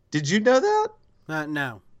 Did you know that?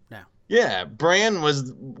 No. Yeah, Bran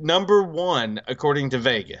was number 1 according to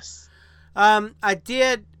Vegas. I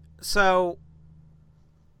did. So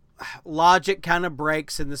logic kind of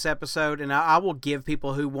breaks in this episode, and I will give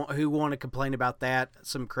people who want to complain about that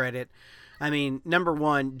some credit. I mean, number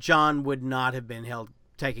 1, Jon would not have been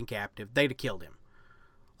taken captive. They'd have killed him.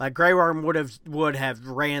 Like Grey Worm would have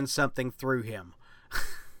ran something through him.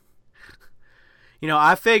 You know,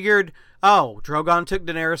 I figured, Drogon took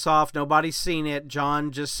Daenerys off. Nobody's seen it.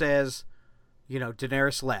 Jon just says, you know,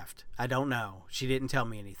 Daenerys left. I don't know. She didn't tell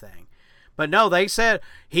me anything. But no, they said,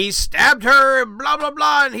 he stabbed her, and blah, blah,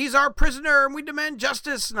 blah, and he's our prisoner, and we demand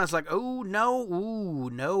justice. And I was like, oh,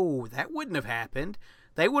 no, that wouldn't have happened.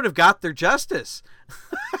 They would have got their justice.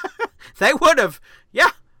 They would have,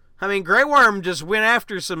 yeah. I mean, Grey Worm just went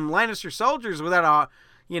after some Lannister soldiers without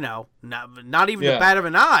not even the bat of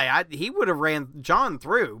an eye. He would have ran Jon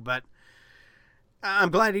through, but I'm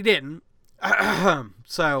glad he didn't.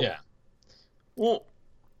 So. Yeah. Well,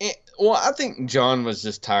 I think Jon was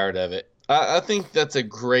just tired of it. I think that's a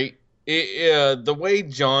great... the way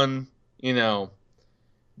Jon, you know,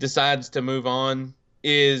 decides to move on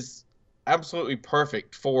is absolutely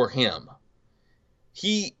perfect for him.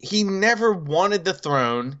 He never wanted the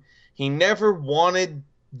throne. He never wanted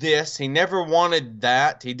this. He never wanted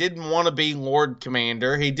that. He didn't want to be Lord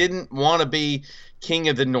Commander. He didn't want to be King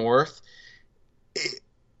of the North.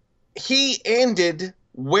 He ended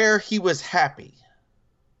where he was happy.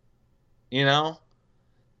 You know?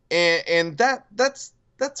 And that's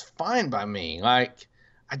fine by me. Like,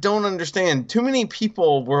 I don't understand. Too many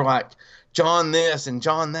people were like, Jon this and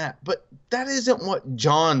Jon that. But that isn't what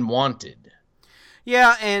Jon wanted.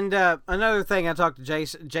 Yeah, and another thing, I talked to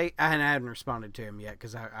Jason. I hadn't responded to him yet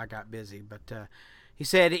because I got busy. But he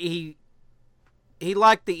said he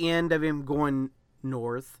liked the end of him going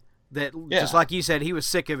north. Just like you said, he was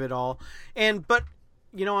sick of it all. But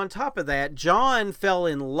you know, on top of that, Jon fell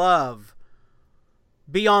in love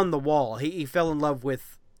beyond the wall. He fell in love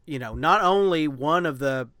with, you know, not only one of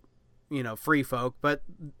the, you know, free folk, but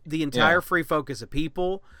the entire free folk as a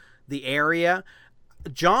people, the area.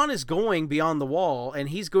 Jon is going beyond the wall, and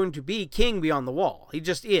he's going to be king beyond the wall. He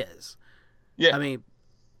just is. Yeah. I mean,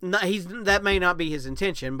 that may not be his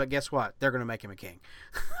intention, but guess what? They're going to make him a king.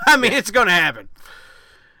 I mean, it's going to happen.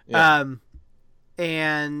 Yeah.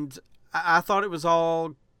 And I thought it was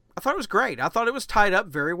great. I thought it was tied up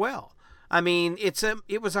very well. I mean,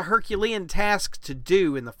 it was a Herculean task to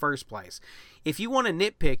do in the first place. If you want to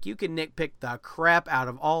nitpick, you can nitpick the crap out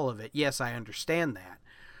of all of it. Yes, I understand that.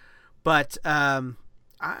 But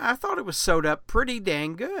I thought it was sewed up pretty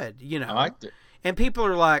dang good, you know. I liked it. And people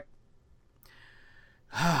are like,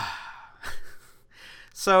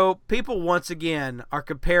 so people once again are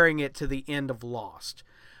comparing it to the end of Lost.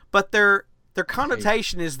 But their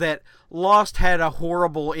connotation is that Lost had a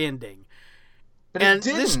horrible ending. But and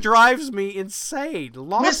this drives me insane.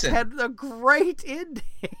 Lost had a great ending.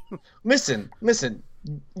 Listen.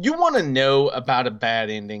 You want to know about a bad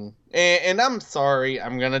ending? And I'm sorry,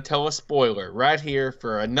 I'm going to tell a spoiler right here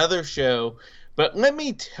for another show. But let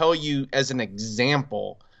me tell you as an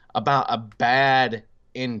example about a bad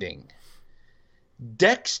ending.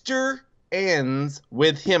 Dexter ends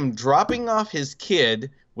with him dropping off his kid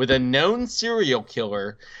with a known serial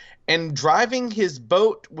killer and driving his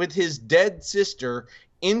boat with his dead sister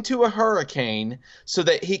into a hurricane so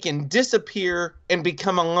that he can disappear and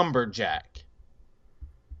become a lumberjack.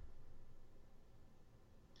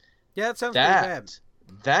 Yeah, that sounds pretty bad.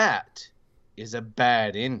 That is a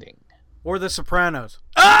bad ending. Or The Sopranos.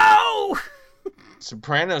 Oh!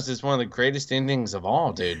 Sopranos is one of the greatest endings of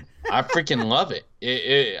all, dude. I freaking love it.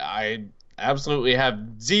 I absolutely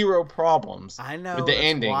have zero problems with the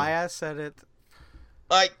ending. Why I said it.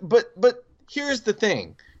 Like, but here's the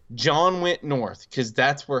thing. John went north because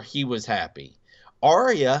that's where he was happy.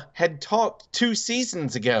 Arya had talked 2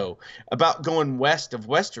 seasons ago about going west of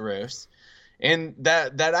Westeros, and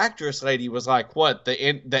that actress lady was like, "What, the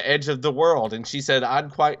edge of the world?" And she said,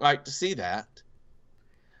 "I'd quite like to see that."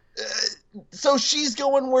 So she's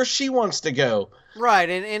going where she wants to go. Right,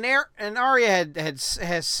 and Arya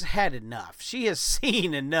has had enough. She has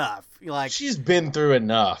seen enough. Like, she's been through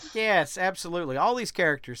enough. Yes, absolutely. All these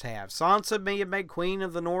characters have. Sansa being made Queen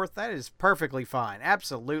of the North, that is perfectly fine.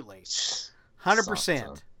 Absolutely.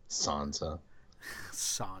 100%. Sansa.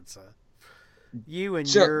 You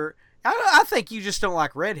and your... I think you just don't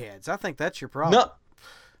like redheads. I think that's your problem. No.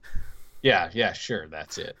 Yeah, sure,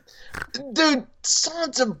 that's it. Dude,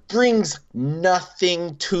 Sansa brings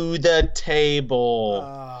nothing to the table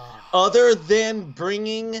other than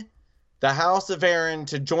bringing the House of Aaron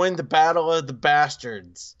to join the Battle of the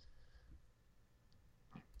Bastards.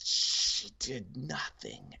 She did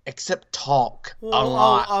nothing except talk a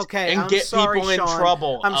lot and get people in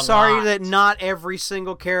trouble. I'm sorry that not every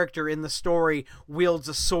single character in the story wields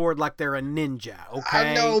a sword like they're a ninja.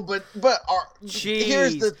 Okay, I know, but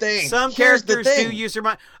here's the thing. Some characters do use their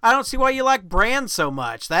mind. I don't see why you like Bran so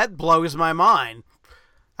much. That blows my mind.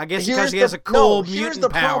 I guess because he has a cool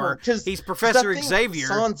mutant power. He's Professor Xavier.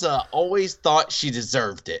 Sansa always thought she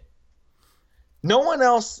deserved it. No one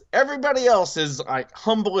else, everybody else is like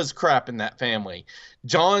humble as crap in that family.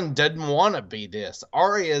 Jon doesn't want to be this.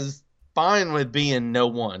 Arya's fine with being no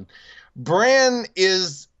one. Bran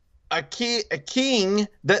is a king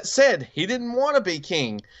that said he didn't want to be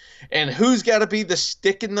king. And who's got to be the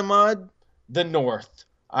stick in the mud? The North.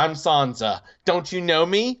 I'm Sansa. Don't you know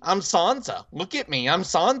me? I'm Sansa. Look at me. I'm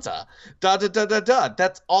Sansa. Da-da-da-da-da.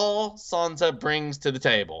 That's all Sansa brings to the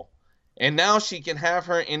table. And now she can have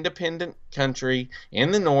her independent country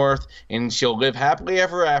in the North, and she'll live happily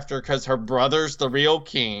ever after because her brother's the real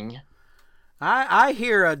king. I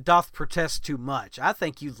hear doth protest too much. I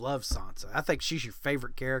think you love Sansa. I think she's your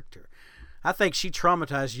favorite character. I think she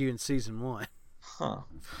traumatized you in season 1. Huh.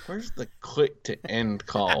 Where's the click to end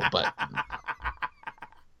call button?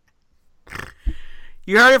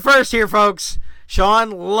 You heard it first here, folks.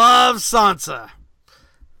 Sean loves Sansa.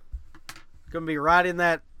 Gonna be right in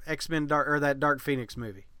that X-Men that Dark Phoenix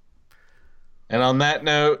movie. And on that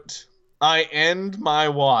note, I end my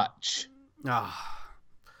watch. Dadgum.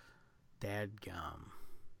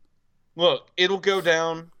 Look, it'll go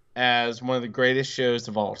down as one of the greatest shows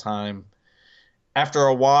of all time. After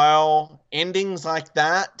a while, endings like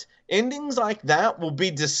that will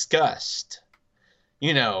be discussed.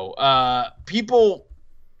 You know, people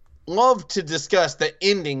love to discuss the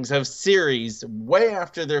endings of series way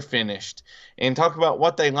after they're finished and talk about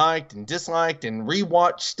what they liked and disliked and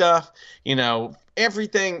rewatch stuff. You know,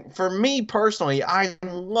 everything. For me personally, I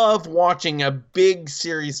love watching a big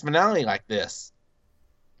series finale like this.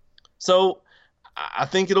 So I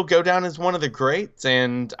think it'll go down as one of the greats,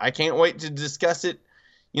 and I can't wait to discuss it,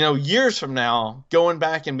 you know, years from now, going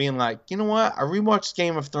back and being like, you know what? I rewatched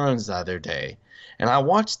Game of Thrones the other day, and I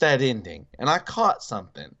watched that ending, and I caught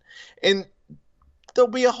something. And there'll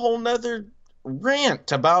be a whole nother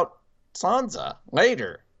rant about Sansa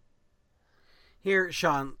later. Here,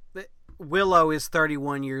 Sean, Willow is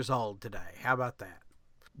 31 years old today. How about that?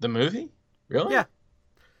 The movie? Really? Yeah.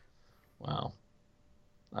 Wow.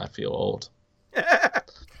 I feel old.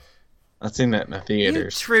 I've seen that in the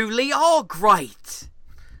theaters. You truly are great.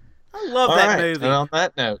 I love that movie. And on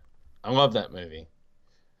that note, I love that movie.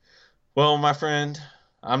 Well, my friend,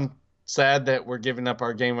 I'm sad that we're giving up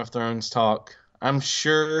our Game of Thrones talk. I'm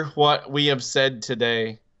sure what we have said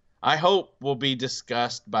today, I hope, will be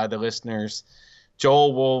discussed by the listeners.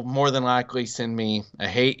 Joel will more than likely send me a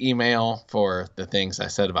hate email for the things I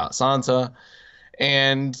said about Sansa.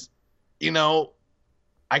 And, you know,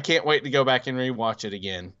 I can't wait to go back and rewatch it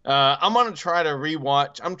again. I'm going to try to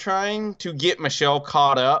rewatch. I'm trying to get Michelle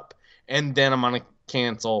caught up, and then I'm going to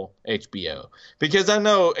cancel HBO. Because I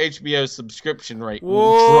know HBO's subscription rate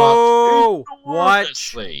will drop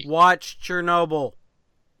enormously. Watch Chernobyl.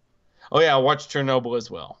 Oh, yeah, watch Chernobyl as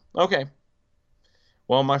well. Okay.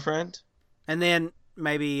 Well, my friend. And then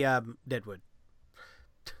maybe Deadwood.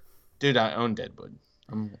 Dude, I own Deadwood.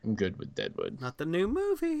 I'm good with Deadwood. Not the new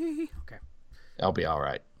movie. Okay. I'll be all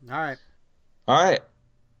right. All right. All right.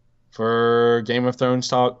 For Game of Thrones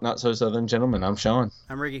talk, not so Southern gentlemen, I'm Sean.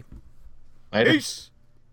 I'm Ricky. Later. Peace.